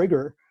part of the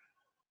trigger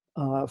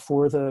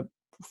for the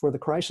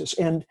crisis.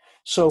 And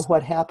so,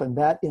 what happened?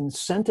 That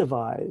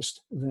incentivized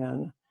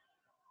then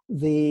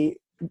the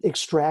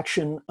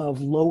extraction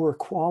of lower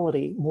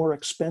quality, more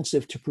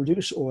expensive to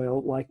produce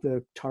oil, like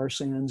the tar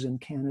sands in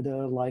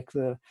Canada, like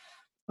the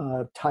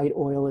tight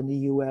oil in the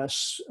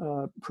U.S.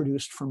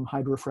 Produced from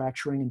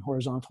hydrofracturing and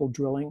horizontal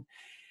drilling.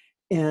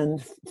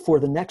 And for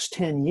the next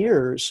 10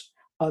 years,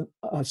 a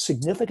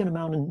significant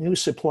amount of new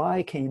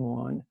supply came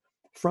on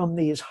from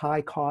these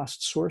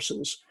high-cost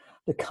sources.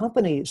 The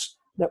companies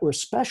that were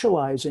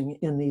specializing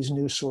in these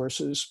new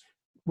sources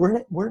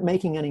weren't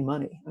making any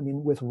money. I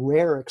mean, with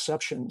rare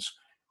exceptions,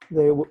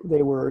 they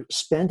were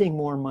spending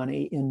more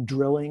money in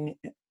drilling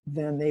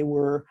than they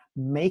were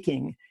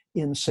making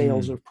in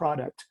sales of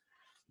product.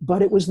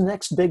 But it was the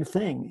next big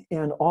thing.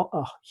 And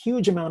a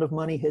huge amount of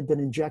money had been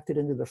injected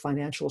into the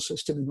financial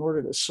system in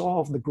order to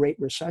solve the Great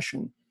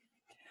Recession.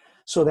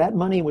 So that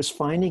money was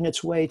finding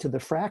its way to the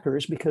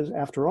frackers because,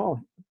 after all,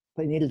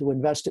 they needed to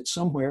invest it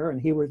somewhere. And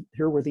here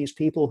were these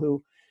people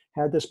who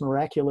had this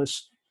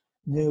miraculous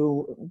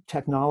new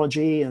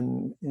technology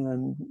and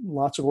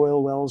lots of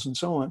oil wells and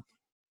so on.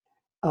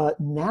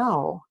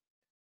 Now,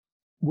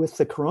 with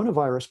the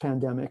coronavirus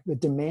pandemic, the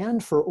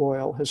demand for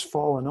oil has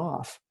fallen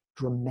off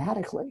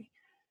dramatically.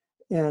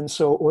 And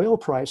so oil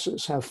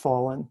prices have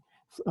fallen.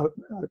 A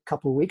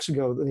couple of weeks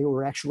ago, they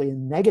were actually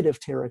in negative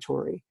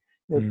territory.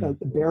 The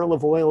barrel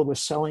of oil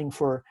was selling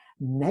for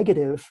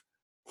negative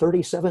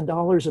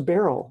 $37 a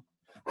barrel.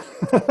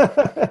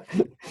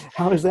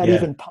 How is that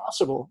even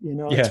possible?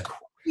 It's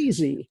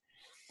crazy.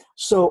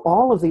 So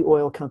all of the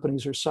oil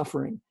companies are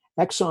suffering.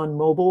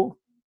 ExxonMobil,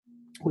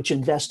 which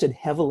invested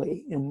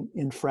heavily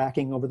in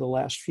fracking over the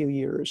last few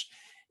years,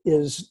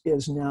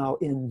 is now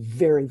in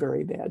very,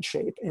 very bad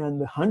shape.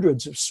 And the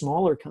hundreds of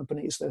smaller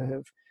companies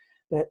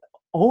that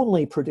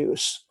only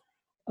produce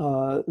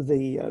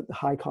the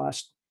high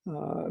cost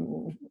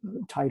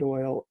tight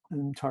oil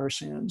and tar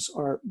sands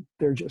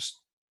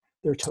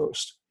they're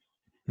toast.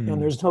 And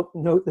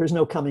there's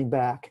no coming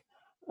back.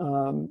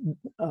 So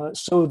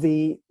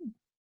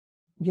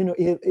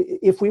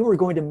if we were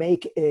going to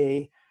make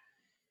a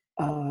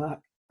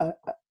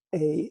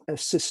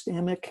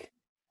systemic,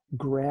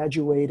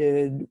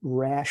 graduated,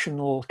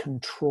 rational,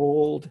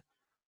 controlled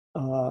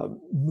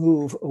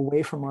move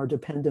away from our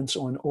dependence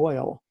on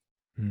oil,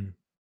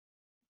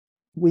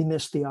 we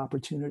missed the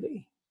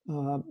opportunity.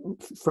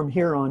 From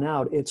here on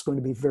out, it's going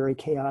to be very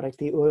chaotic.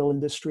 The oil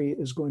industry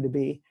is going to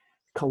be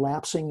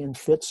collapsing in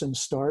fits and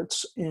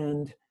starts,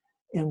 and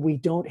we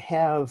don't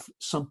have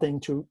something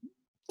to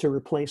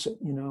replace it.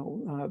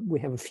 We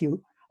have a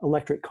few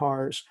electric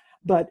cars,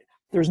 but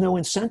there's no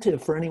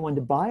incentive for anyone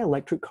to buy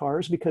electric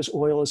cars because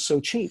oil is so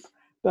cheap.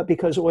 But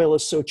because oil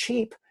is so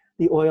cheap,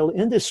 the oil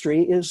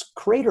industry is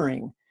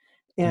cratering.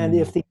 And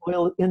if the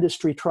oil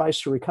industry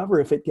tries to recover,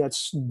 if it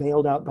gets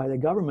bailed out by the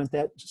government,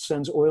 that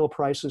sends oil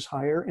prices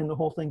higher and the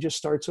whole thing just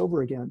starts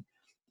over again.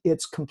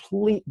 It's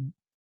completely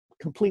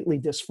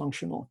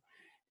dysfunctional.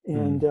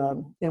 And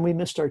we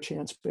missed our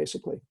chance,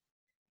 basically.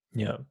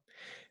 Yeah.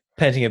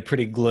 Painting a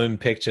pretty gloom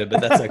picture,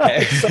 but that's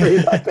okay. Sorry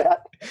about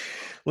that.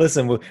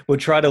 Listen, we'll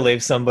try to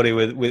leave somebody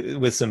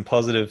with some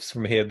positives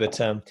from here, but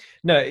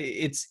no,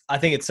 I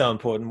think it's so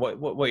important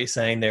what you're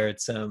saying there.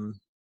 It's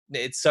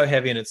so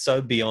heavy and it's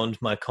so beyond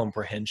my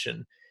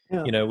comprehension.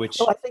 Yeah. Well, which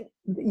I think,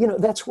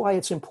 that's why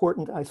it's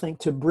important, I think,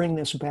 to bring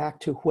this back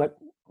to what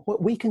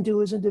we can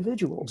do as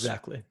individuals.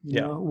 exactly.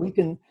 Yeah. We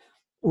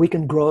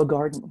can grow a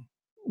garden.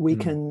 We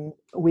Mm, can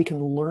we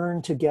can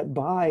learn to get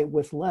by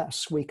with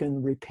less. We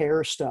can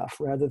repair stuff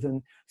rather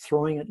than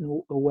throwing it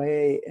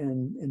away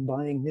and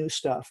buying new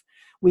stuff.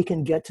 We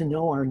can get to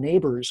know our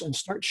neighbors and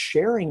start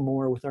sharing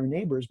more with our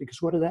neighbors,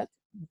 because what does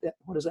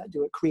that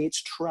do? It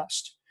creates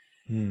trust.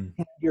 mm,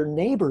 And your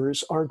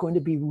neighbors are going to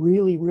be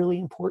really, really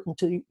important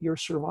to your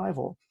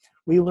survival.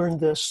 We learned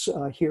this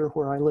here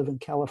where I live in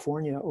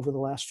California over the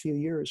last few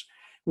years.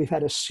 We've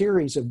had a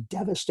series of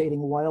devastating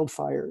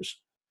wildfires.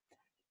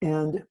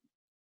 And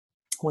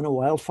when a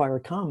wildfire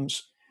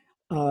comes,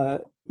 uh,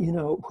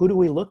 who do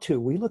we look to?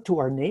 We look to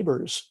our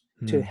neighbors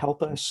to mm,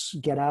 help us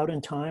get out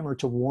in time, or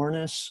to warn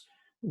us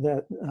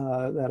that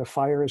a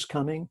fire is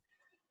coming.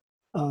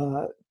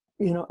 Uh,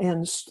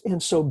 and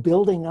so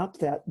building up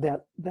that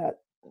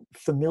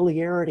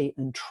familiarity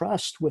and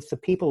trust with the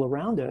people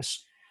around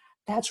us,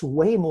 that's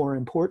way more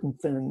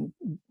important than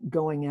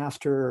going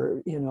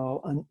after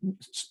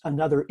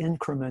another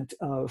increment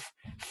of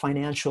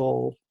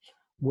financial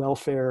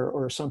welfare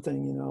or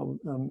something,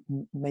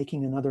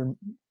 making another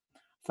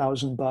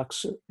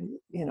 $1,000.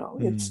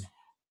 It's mm,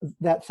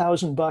 that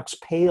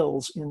 $1,000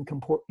 pales in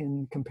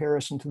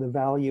comparison to the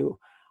value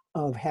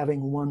of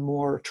having one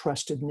more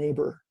trusted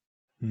neighbor.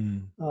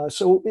 mm.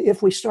 So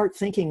if we start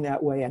thinking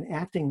that way and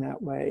acting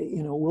that way,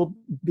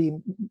 be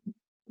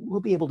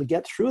we'll be able to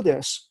get through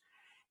this,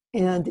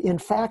 and in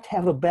fact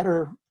have a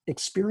better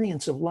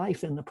experience of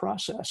life in the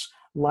process.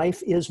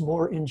 Life is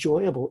more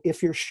enjoyable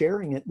if you're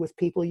sharing it with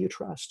people you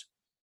trust.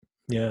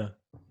 Yeah,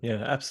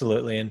 yeah,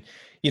 absolutely. And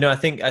I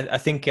think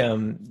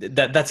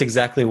that's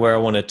exactly where I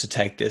wanted to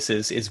take this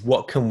is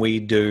what can we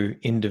do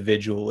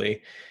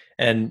individually,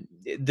 and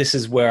this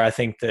is where I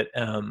think that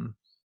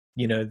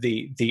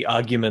the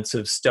arguments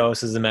of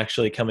Stoicism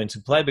actually come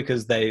into play,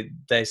 because they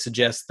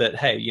suggest that,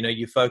 hey,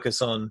 you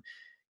focus on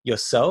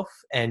yourself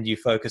and you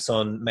focus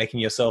on making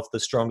yourself the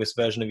strongest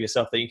version of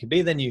yourself that you can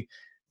be, then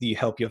you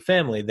help your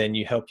family, then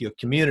you help your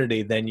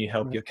community, then you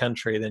help Right. your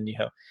country, then you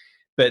help.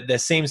 But there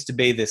seems to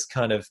be this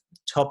kind of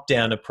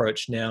top-down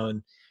approach now,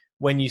 and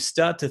when you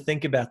start to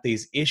think about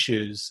these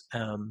issues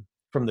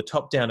from the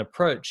top-down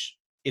approach,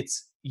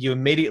 you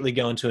immediately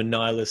go into a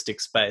nihilistic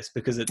space,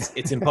 because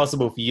it's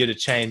impossible for you to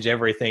change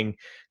everything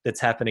that's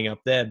happening up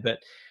there. But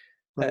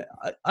Right.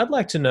 I'd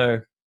like to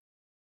know,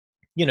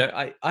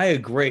 I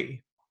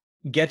agree,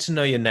 get to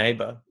know your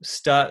neighbor,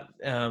 start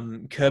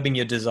curbing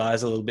your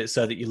desires a little bit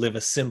so that you live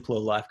a simpler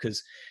life,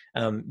 because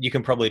you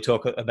can probably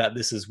talk about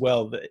this as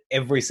well, that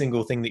every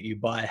single thing that you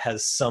buy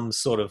has some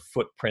sort of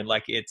footprint,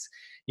 like it's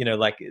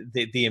like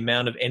the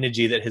amount of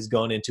energy that has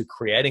gone into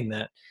creating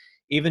that.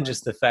 Even Right.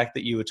 just the fact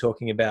that you were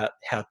talking about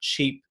how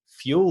cheap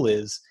fuel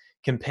is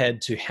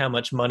compared to how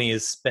much money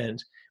is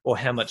spent, or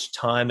how much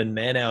time and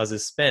man hours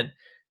is spent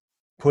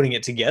putting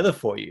it together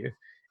for you,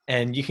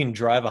 and you can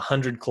drive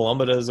 100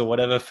 kilometers or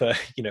whatever for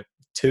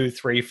 2,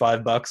 3,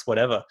 $5,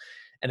 whatever,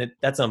 and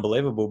that's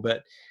unbelievable.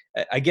 But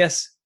I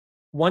guess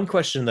one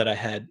question that I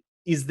had: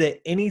 is there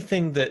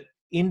anything that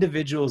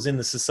individuals in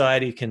the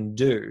society can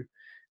do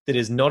that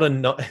is not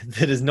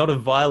that is not a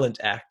violent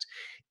act,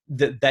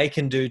 that they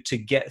can do to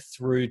get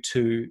through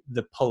to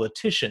the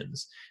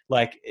politicians?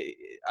 Like,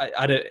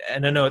 I don't,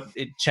 and I know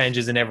it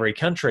changes in every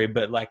country,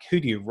 but like, who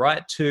do you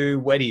write to?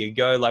 Where do you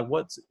go? Like,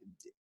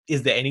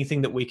 is there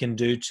anything that we can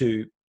do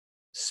to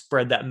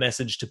spread that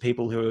message to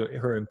people who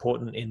are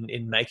important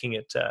in making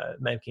it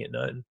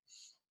known?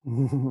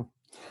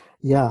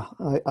 Yeah,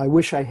 I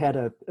wish I had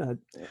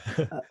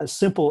a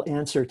simple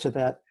answer to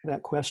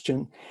that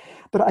question,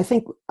 but I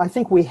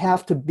think we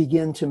have to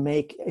begin to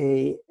make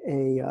a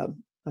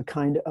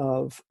kind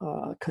of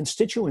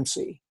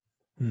constituency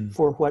Mm,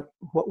 for what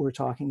we're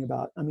talking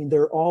about. I mean,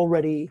 there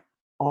already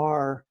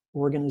are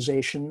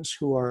organizations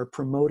who are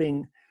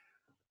promoting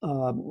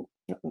um,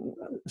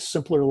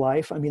 simpler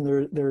life. I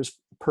mean, there's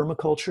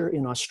permaculture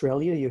in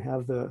Australia. You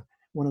have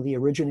one of the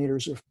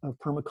originators of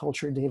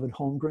permaculture, David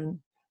Holmgren,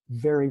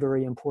 very,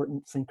 very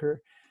important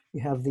thinker.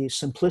 You have the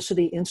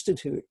Simplicity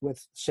Institute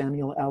with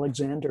Samuel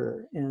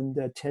Alexander, and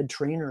Ted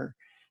Trainer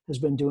has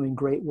been doing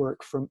great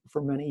work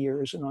for many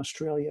years in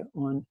Australia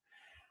on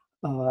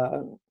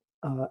uh,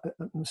 uh,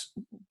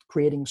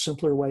 creating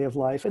simpler way of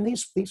life. And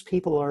these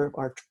people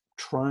are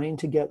trying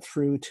to get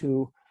through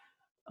to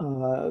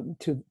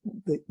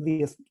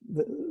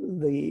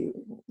the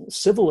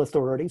civil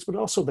authorities, but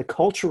also the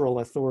cultural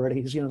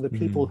authorities. The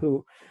people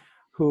mm,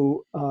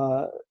 who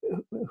uh,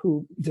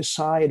 who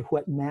decide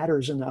what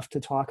matters enough to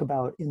talk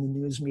about in the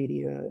news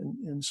media,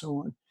 and so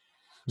on.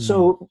 mm,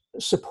 So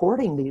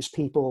supporting these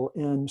people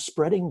and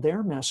spreading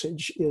their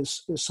message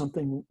is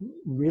something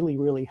really,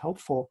 really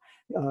helpful,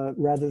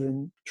 rather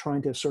than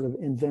trying to sort of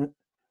invent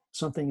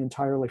something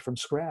entirely from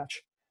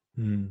scratch.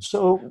 mm.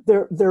 So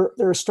there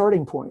are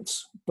starting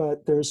points,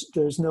 but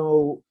there's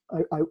no.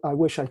 I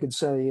wish I could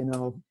say,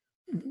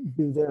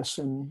 do this,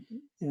 and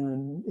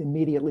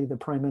immediately the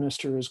prime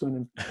minister is going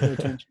to pay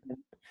attention and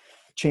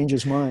change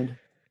his mind.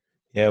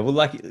 Yeah, well,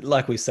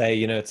 like we say,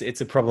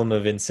 it's a problem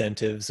of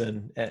incentives,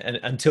 and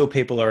until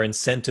people are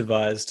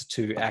incentivized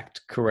to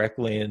act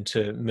correctly and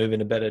to move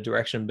in a better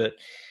direction. But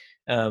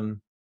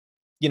um,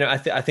 I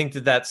think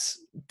that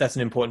that's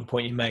an important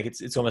point you make.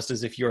 It's almost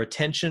as if your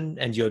attention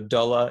and your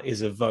dollar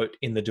is a vote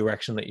in the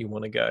direction that you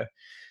want to go.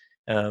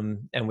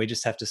 And we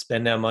just have to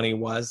spend our money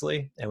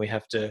wisely, and we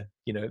have to,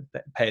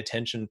 pay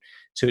attention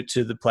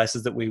to the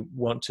places that we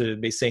want to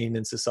be seen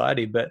in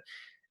society. But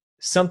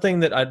something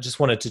that I just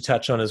wanted to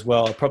touch on as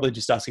well, I'll probably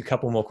just ask a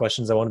couple more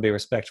questions. I want to be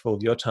respectful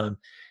of your time.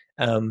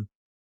 Um,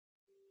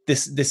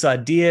 this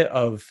idea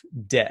of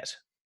debt,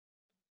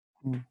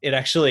 Mm. it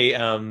actually,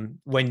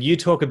 when you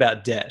talk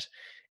about debt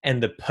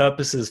and the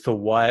purposes for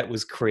why it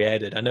was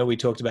created, I know we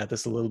talked about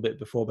this a little bit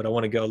before, but I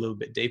want to go a little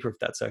bit deeper if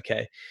that's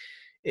okay.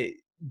 It,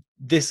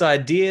 this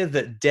idea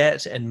that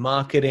debt and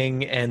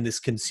marketing and this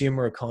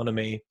consumer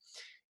economy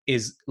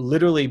is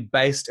literally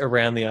based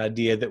around the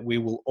idea that we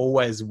will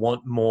always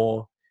want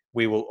more,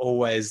 we will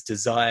always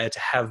desire to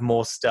have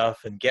more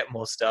stuff and get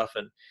more stuff.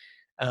 And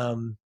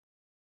um,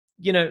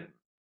 you know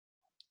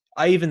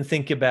I even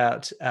think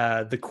about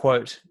the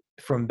quote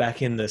from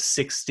back in the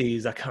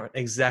 60s. I can't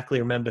exactly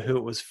remember who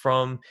it was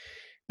from,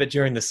 but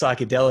during the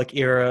psychedelic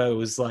era, it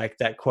was like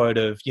that quote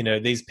of,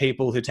 these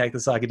people who take the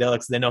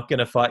psychedelics, they're not going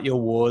to fight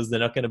your wars, they're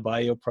not going to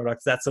buy your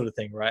products, that sort of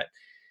thing, right?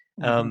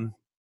 Mm-hmm. um,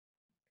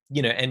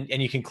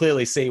 and you can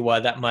clearly see why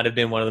that might have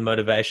been one of the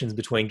motivations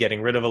between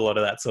getting rid of a lot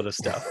of that sort of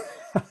stuff.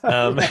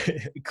 um, Yeah.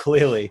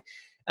 Clearly.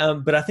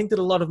 But I think that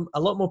a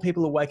lot more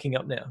people are waking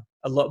up now.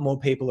 A lot more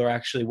people are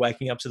actually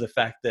waking up to the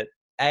fact that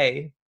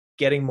A,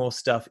 getting more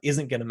stuff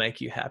isn't going to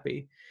make you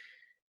happy.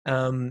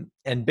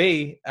 And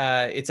B,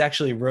 it's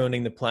actually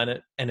ruining the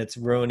planet, and it's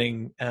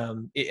ruining,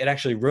 it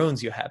actually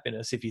ruins your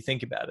happiness if you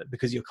think about it,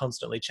 because you're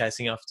constantly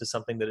chasing after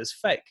something that is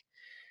fake.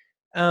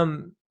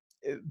 Um,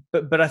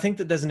 but I think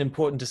that there's an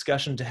important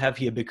discussion to have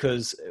here,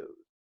 because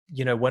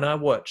when I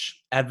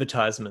watch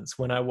advertisements,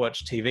 when I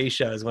watch TV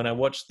shows, when I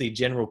watch the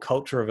general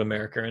culture of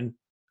America, and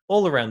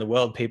all around the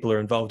world, people are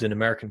involved in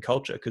American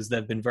culture because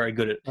they've been very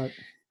good at Right.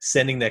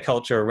 sending their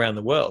culture around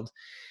the world.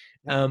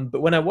 Yep.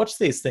 But when I watch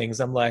these things,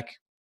 I'm like,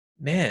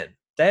 man,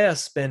 they are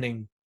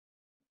spending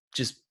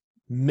just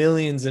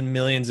millions and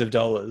millions of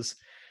dollars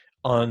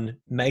on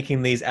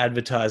making these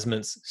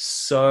advertisements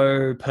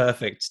so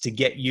perfect to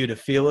get you to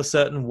feel a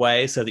certain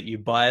way so that you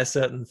buy a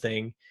certain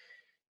thing.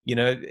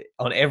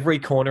 On every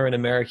corner in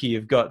America,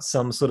 you've got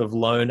some sort of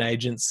loan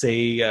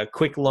agency,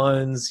 quick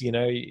loans,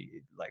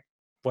 like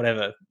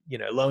whatever,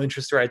 low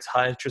interest rates,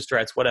 high interest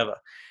rates, whatever.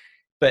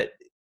 But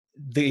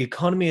the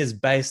economy is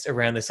based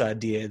around this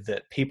idea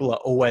that people are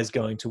always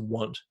going to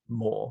want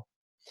more.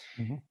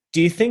 Mm-hmm.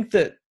 Do you think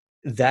that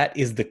that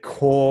is the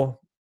core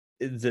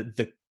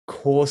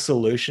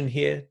solution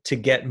here, to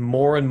get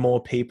more and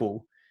more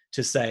people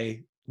to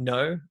say,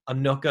 no,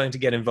 I'm not going to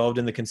get involved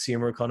in the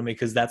consumer economy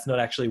because that's not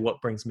actually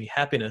what brings me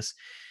happiness?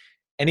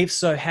 And if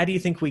so, how do you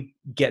think we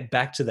get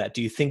back to that?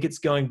 Do you think it's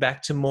going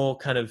back to more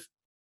kind of,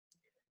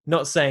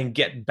 not saying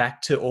get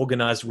back to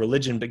organized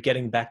religion, but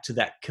getting back to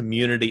that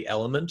community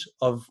element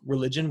of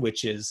religion,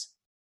 which is,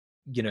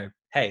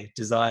 hey,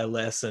 desire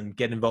less and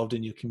get involved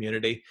in your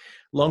community?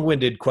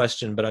 Long-winded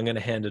question, but I'm going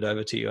to hand it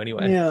over to you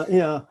anyway. Yeah,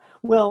 yeah.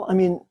 Well, I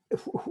mean,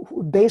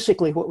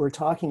 basically, what we're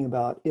talking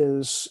about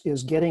is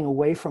getting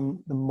away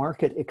from the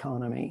market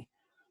economy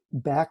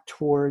back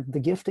toward the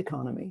gift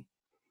economy.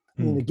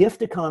 I mean, the Mm,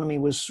 gift economy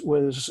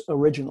was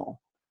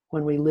original.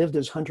 When we lived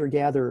as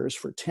hunter-gatherers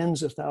for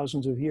tens of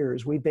thousands of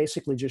years, we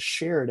basically just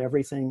shared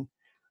everything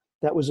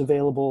that was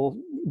available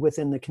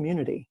within the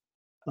community.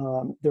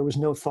 There was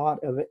no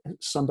thought of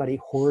somebody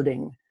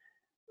hoarding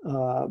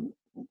uh,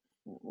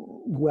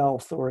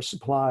 wealth or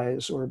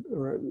supplies, or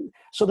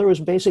so there was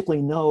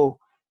basically no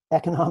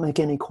economic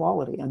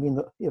inequality. I mean,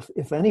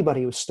 if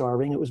anybody was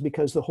starving, it was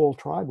because the whole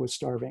tribe was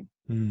starving.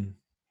 mm,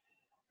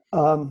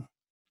 Um,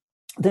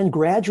 then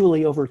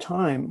gradually over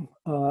time,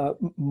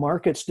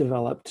 markets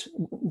developed.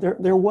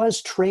 There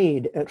was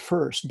trade at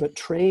first, but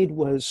trade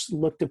was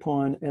looked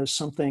upon as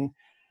something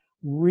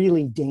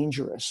really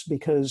dangerous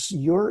because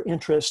your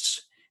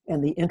interests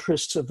and the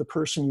interests of the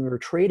person you were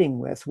trading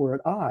with were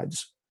at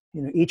odds.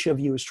 Each of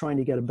you was trying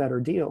to get a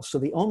better deal. So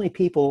the only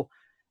people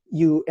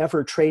you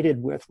ever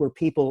traded with were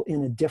people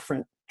in a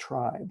different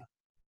tribe,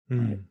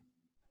 right? mm,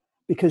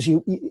 Because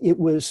it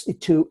was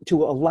to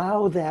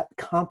allow that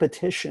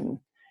competition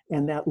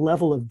and that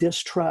level of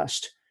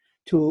distrust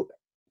to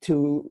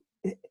to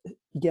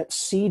get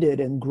seeded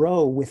and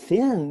grow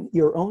within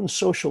your own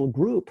social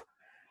group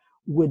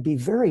would be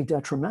very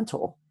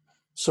detrimental.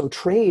 So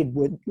trade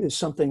is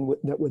something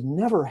that would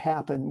never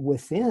happen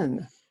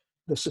within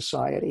the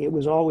society. It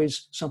was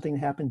always something that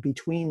happened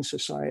between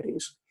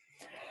societies.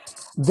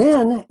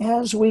 Then,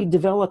 as we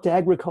developed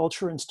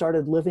agriculture and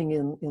started living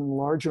in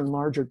larger and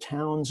larger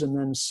towns and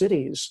then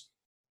cities,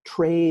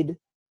 trade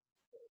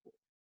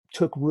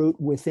took root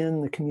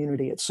within the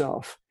community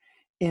itself.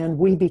 And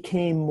we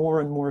became more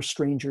and more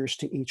strangers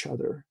to each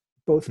other,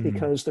 both mm,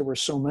 because there were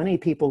so many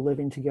people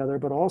living together,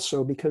 but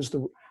also because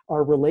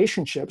our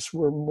relationships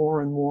were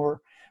more and more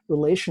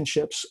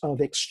relationships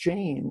of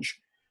exchange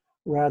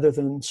rather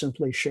than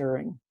simply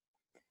sharing.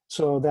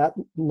 So that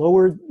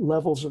lowered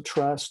levels of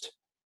trust,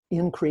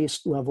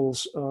 increased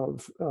levels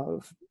of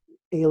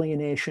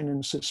alienation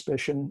and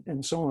suspicion,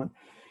 and so on.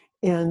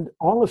 And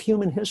all of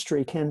human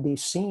history can be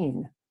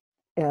seen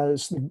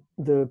as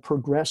the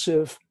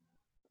progressive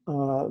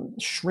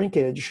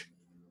shrinkage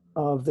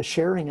of the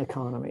sharing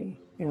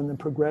economy and the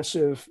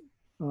progressive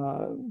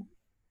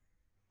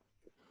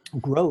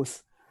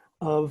growth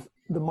of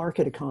the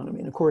market economy.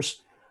 And of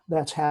course,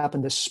 that's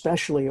happened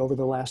especially over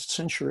the last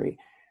century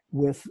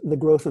with the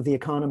growth of the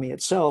economy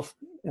itself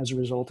as a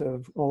result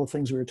of all the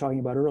things we were talking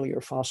about earlier,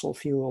 fossil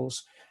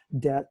fuels,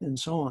 debt, and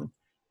so on.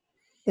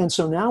 And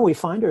so now we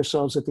find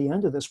ourselves at the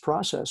end of this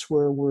process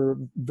where we're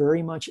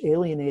very much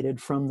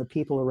alienated from the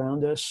people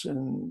around us,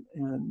 and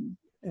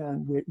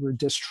we're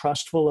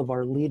distrustful of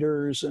our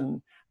leaders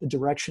and the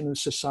direction of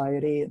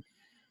society.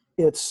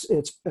 It's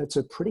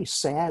a pretty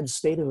sad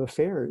state of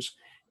affairs.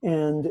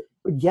 And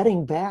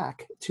getting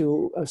back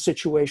to a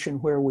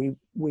situation where we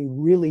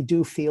really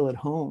do feel at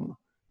home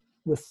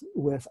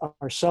with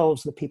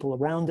ourselves, the people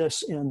around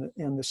us, and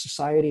the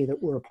society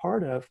that we're a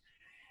part of,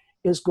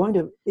 is going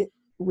to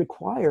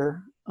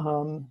require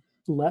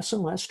less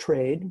and less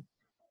trade,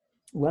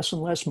 less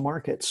and less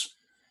markets,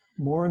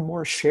 more and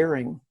more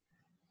sharing.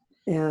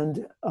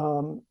 And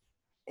the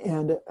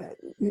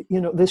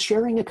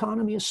sharing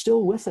economy is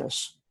still with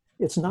us.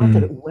 It's not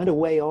that it went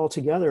away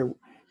altogether.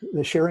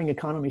 The sharing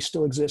economy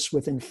still exists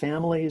within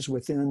families,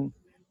 within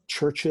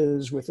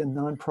churches, within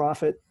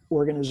nonprofit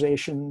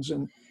organizations,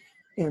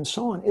 and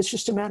so on. It's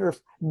just a matter of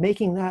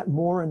making that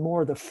more and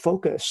more the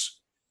focus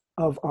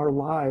of our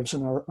lives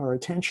and our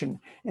attention,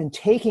 and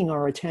taking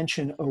our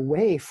attention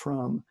away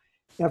from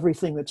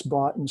everything that's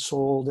bought and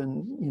sold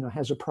and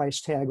has a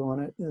price tag on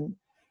it, and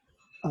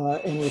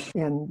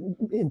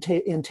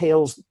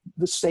entails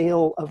the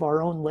sale of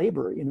our own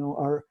labor.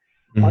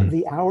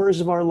 The hours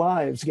of our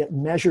lives get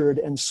measured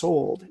and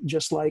sold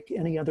just like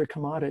any other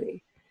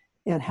commodity.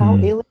 And how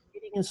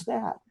alienating is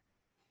that?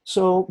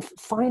 So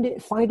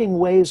finding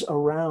ways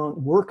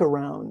around,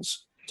 workarounds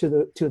to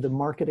the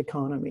market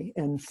economy,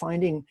 and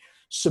finding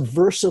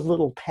subversive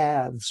little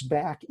paths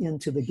back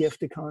into the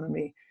gift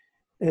economy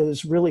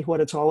is really what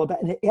it's all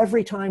about. And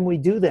every time we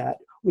do that,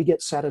 we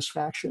get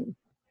satisfaction,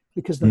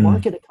 because the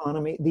market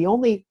economy, the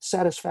only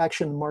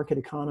satisfaction the market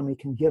economy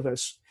can give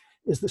us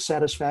is the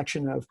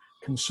satisfaction of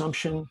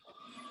consumption,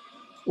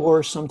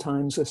 or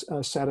sometimes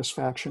a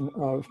satisfaction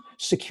of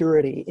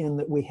security, in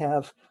that we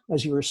have,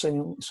 as you were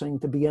saying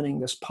at the beginning,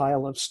 this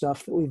pile of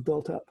stuff that we've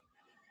built up.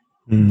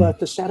 But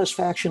the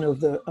satisfaction of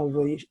the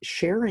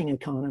sharing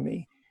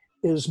economy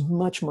is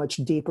much, much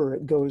deeper.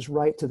 It goes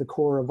right to the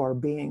core of our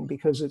being,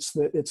 because it's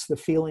the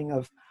feeling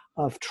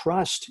of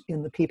trust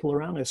in the people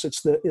around us.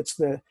 It's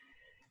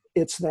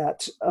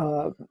that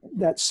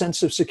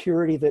sense of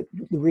security that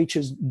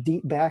reaches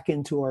deep back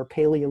into our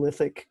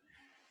Paleolithic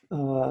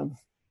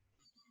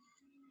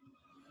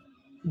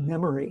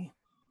memory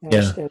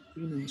as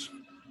humans.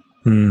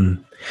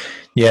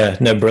 Yeah,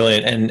 no,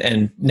 brilliant.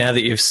 And now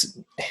that you've,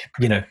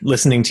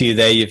 listening to you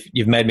there,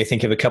 you've made me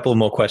think of a couple of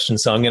more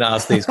questions. So I'm going to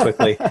ask these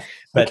quickly.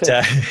 But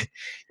Okay.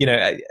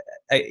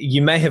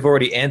 You may have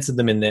already answered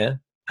them in there.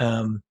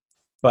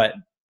 But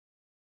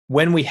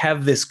when we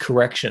have this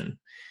correction,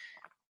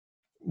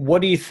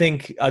 what do you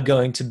think are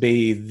going to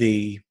be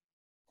the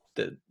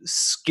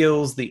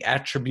skills, the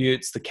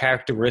attributes, the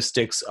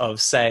characteristics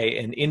of, say,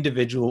 an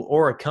individual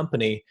or a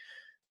company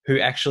who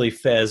actually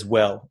fares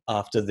well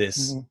after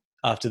this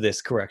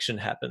correction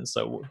happens?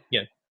 So,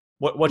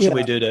 what should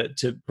we do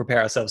to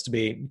prepare ourselves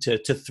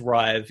to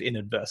thrive in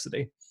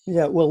adversity?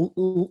 Yeah, well,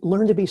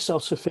 learn to be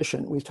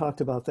self-sufficient. We've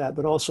talked about that,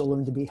 but also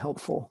learn to be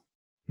helpful,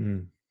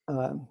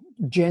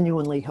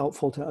 genuinely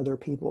helpful to other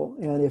people.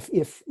 And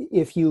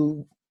if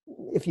you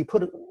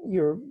put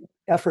your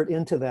effort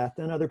into that,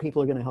 then other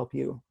people are going to help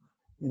you.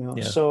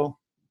 So,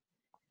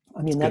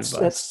 I mean, that's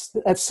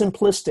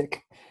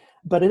simplistic,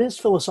 but it is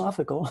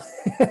philosophical.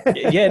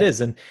 Yeah, it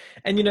is. And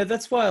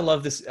that's why I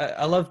love this.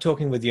 I love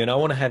talking with you, and I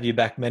want to have you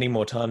back many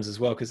more times as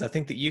well, because I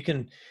think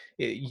that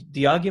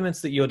the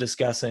arguments that you're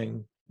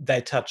discussing, they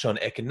touch on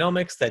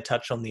economics, they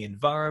touch on the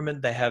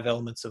environment, they have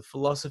elements of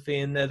philosophy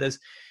in there.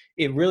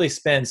 It really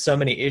spans so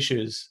many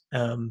issues.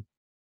 And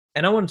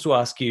I wanted to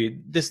ask you,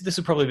 this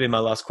would probably be my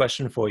last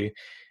question for you.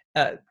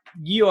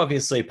 You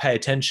obviously pay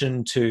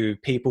attention to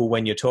people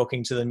when you're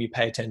talking to them. You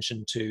pay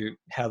attention to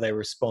how they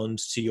respond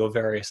to your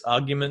various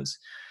arguments.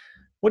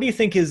 What do you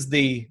think is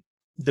the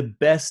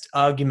best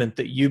argument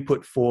that you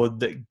put forward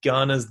that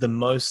garners the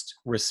most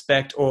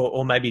respect,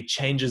 or maybe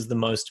changes the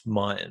most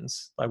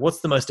minds? Like,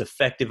 what's the most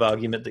effective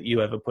argument that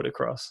you ever put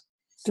across?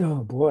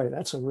 Oh boy,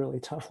 that's a really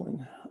tough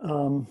one.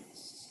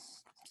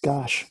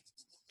 Gosh.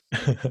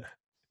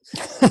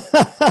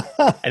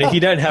 And if you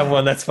don't have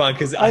one, that's fine,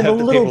 because I I'm a hope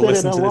that little people bit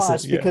at listen a to this.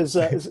 loss,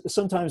 because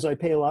sometimes I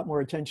pay a lot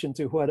more attention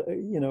to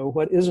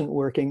what isn't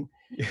working.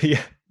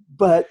 Yeah.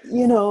 But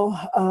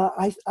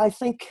I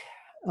think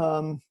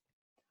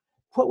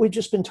what we've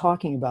just been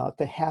talking about,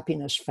 the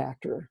happiness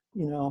factor.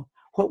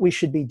 what we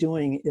should be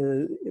doing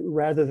is,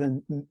 rather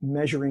than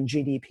measuring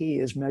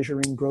GDP, is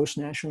measuring gross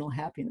national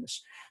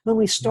happiness. When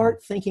we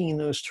start thinking in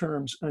those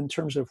terms, in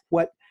terms of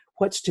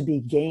what's to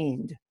be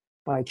gained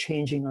by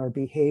changing our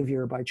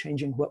behavior, by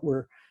changing what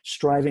we're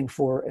striving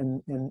for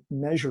and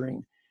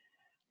measuring,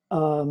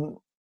 I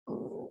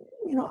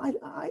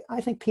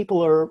think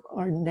people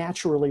are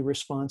naturally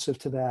responsive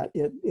to that.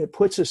 It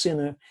puts us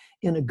in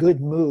a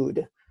good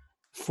mood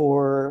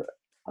for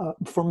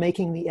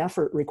making the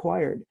effort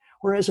required.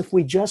 Whereas if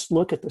we just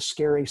look at the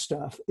scary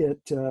stuff,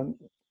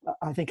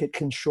 I think it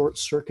can short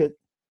circuit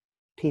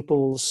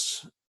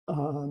people's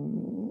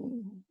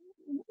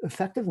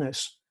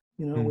effectiveness.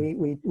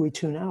 We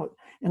tune out,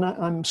 and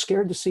I'm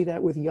scared to see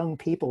that with young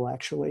people,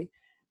 actually,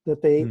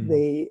 that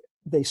they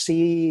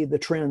see the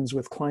trends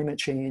with climate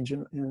change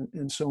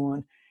and so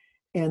on,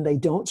 and they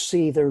don't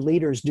see their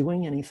leaders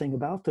doing anything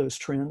about those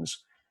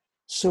trends.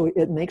 So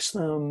it makes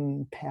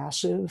them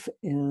passive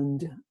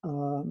and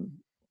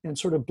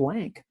sort of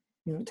blank.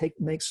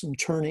 Makes them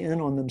turn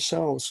in on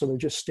themselves. So they're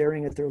just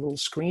staring at their little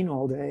screen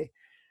all day,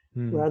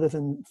 rather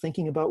than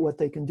thinking about what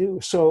they can do.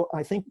 So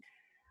I think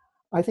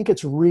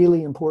it's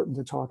really important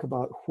to talk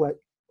about what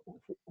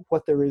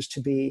there is to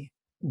be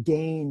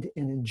gained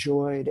and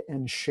enjoyed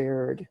and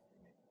shared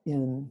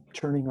in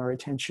turning our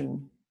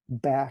attention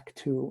back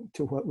to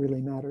what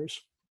really matters.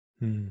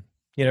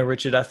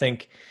 Richard, I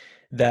think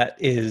that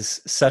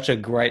is such a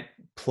great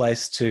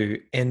place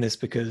to end this,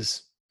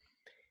 because,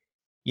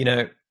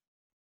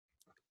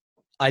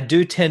 I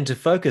do tend to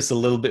focus a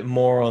little bit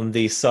more on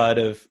the side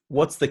of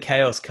what's the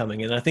chaos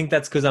coming. And I think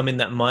that's because I'm in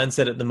that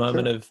mindset at the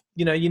moment of,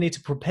 you need to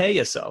prepare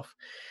yourself.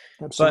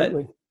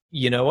 Absolutely. But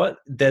you know what?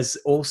 There's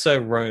also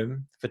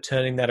room for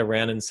turning that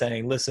around and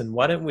saying, listen,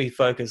 why don't we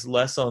focus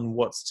less on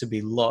what's to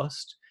be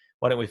lost?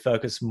 Why don't we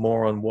focus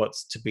more on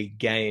what's to be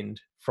gained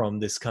from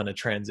this kind of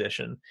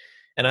transition?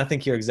 And I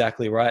think you're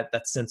exactly right.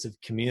 That sense of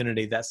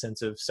community, that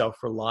sense of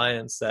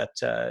self-reliance, that,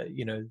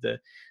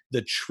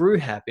 the true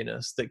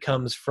happiness that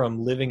comes from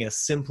living a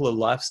simpler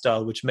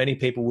lifestyle, which many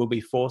people will be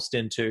forced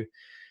into.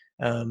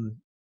 I'm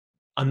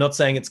not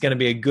saying it's going to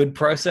be a good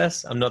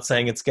process. I'm not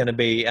saying it's going to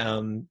be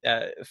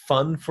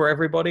fun for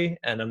everybody.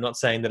 And I'm not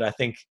saying that I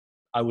think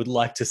I would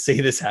like to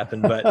see this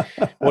happen. But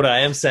what I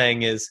am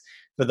saying is,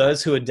 for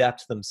those who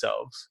adapt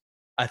themselves,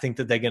 I think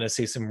that they're going to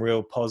see some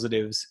real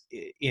positives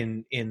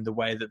in the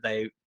way that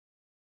they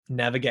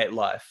navigate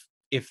life,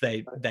 if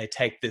they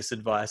take this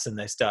advice and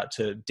they start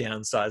to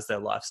downsize their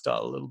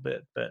lifestyle a little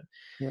bit. But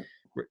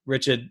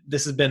Richard,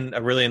 this has been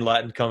a really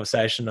enlightened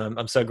conversation.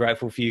 I'm so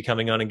grateful for you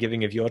coming on and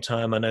giving of your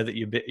time. I know that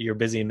you're a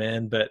busy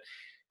man, but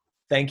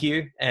thank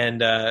you.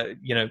 And,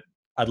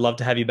 I'd love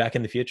to have you back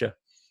in the future.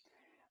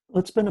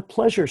 Well, it's been a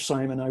pleasure,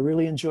 Simon. I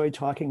really enjoyed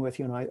talking with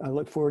you, and I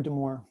look forward to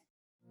more.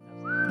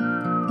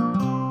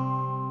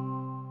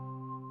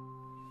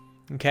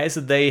 Okay,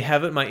 so there you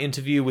have it, my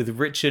interview with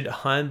Richard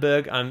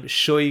Heinberg. I'm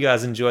sure you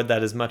guys enjoyed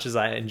that as much as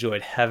I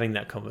enjoyed having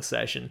that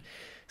conversation.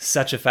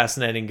 Such a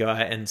fascinating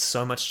guy and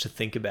so much to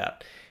think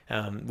about,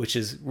 which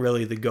is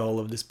really the goal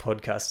of this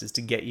podcast, is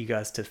to get you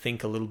guys to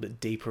think a little bit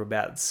deeper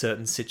about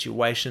certain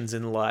situations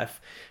in life,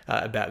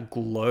 about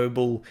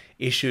global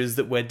issues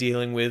that we're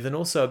dealing with, and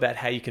also about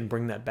how you can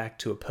bring that back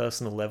to a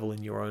personal level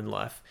in your own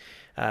life.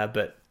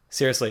 But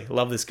seriously,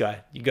 love this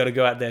guy. You got to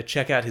go out there,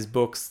 check out his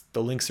books.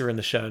 The links are in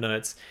the show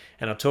notes.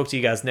 And I'll talk to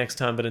you guys next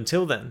time. But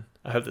until then,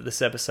 I hope that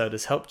this episode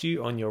has helped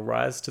you on your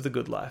rise to the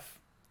good life.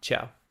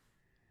 Ciao.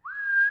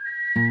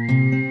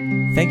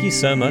 Thank you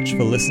so much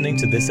for listening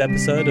to this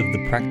episode of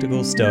the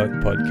Practical Stoic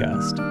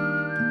Podcast.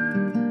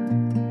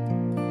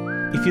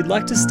 If you'd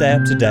like to stay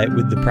up to date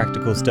with the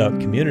Practical Stoic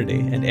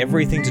community and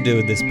everything to do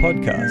with this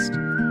podcast,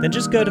 then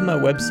just go to my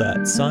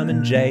website,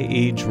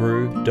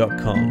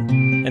 simonjedrew.com,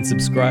 and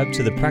subscribe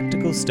to the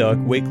Practical Stoic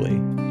Weekly,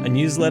 a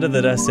newsletter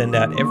that I send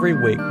out every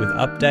week with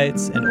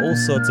updates and all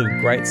sorts of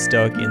great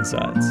Stoic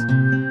insights.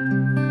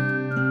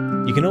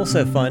 You can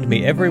also find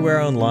me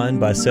everywhere online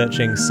by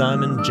searching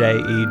Simon J.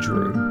 E.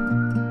 Drew.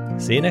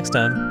 See you next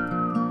time.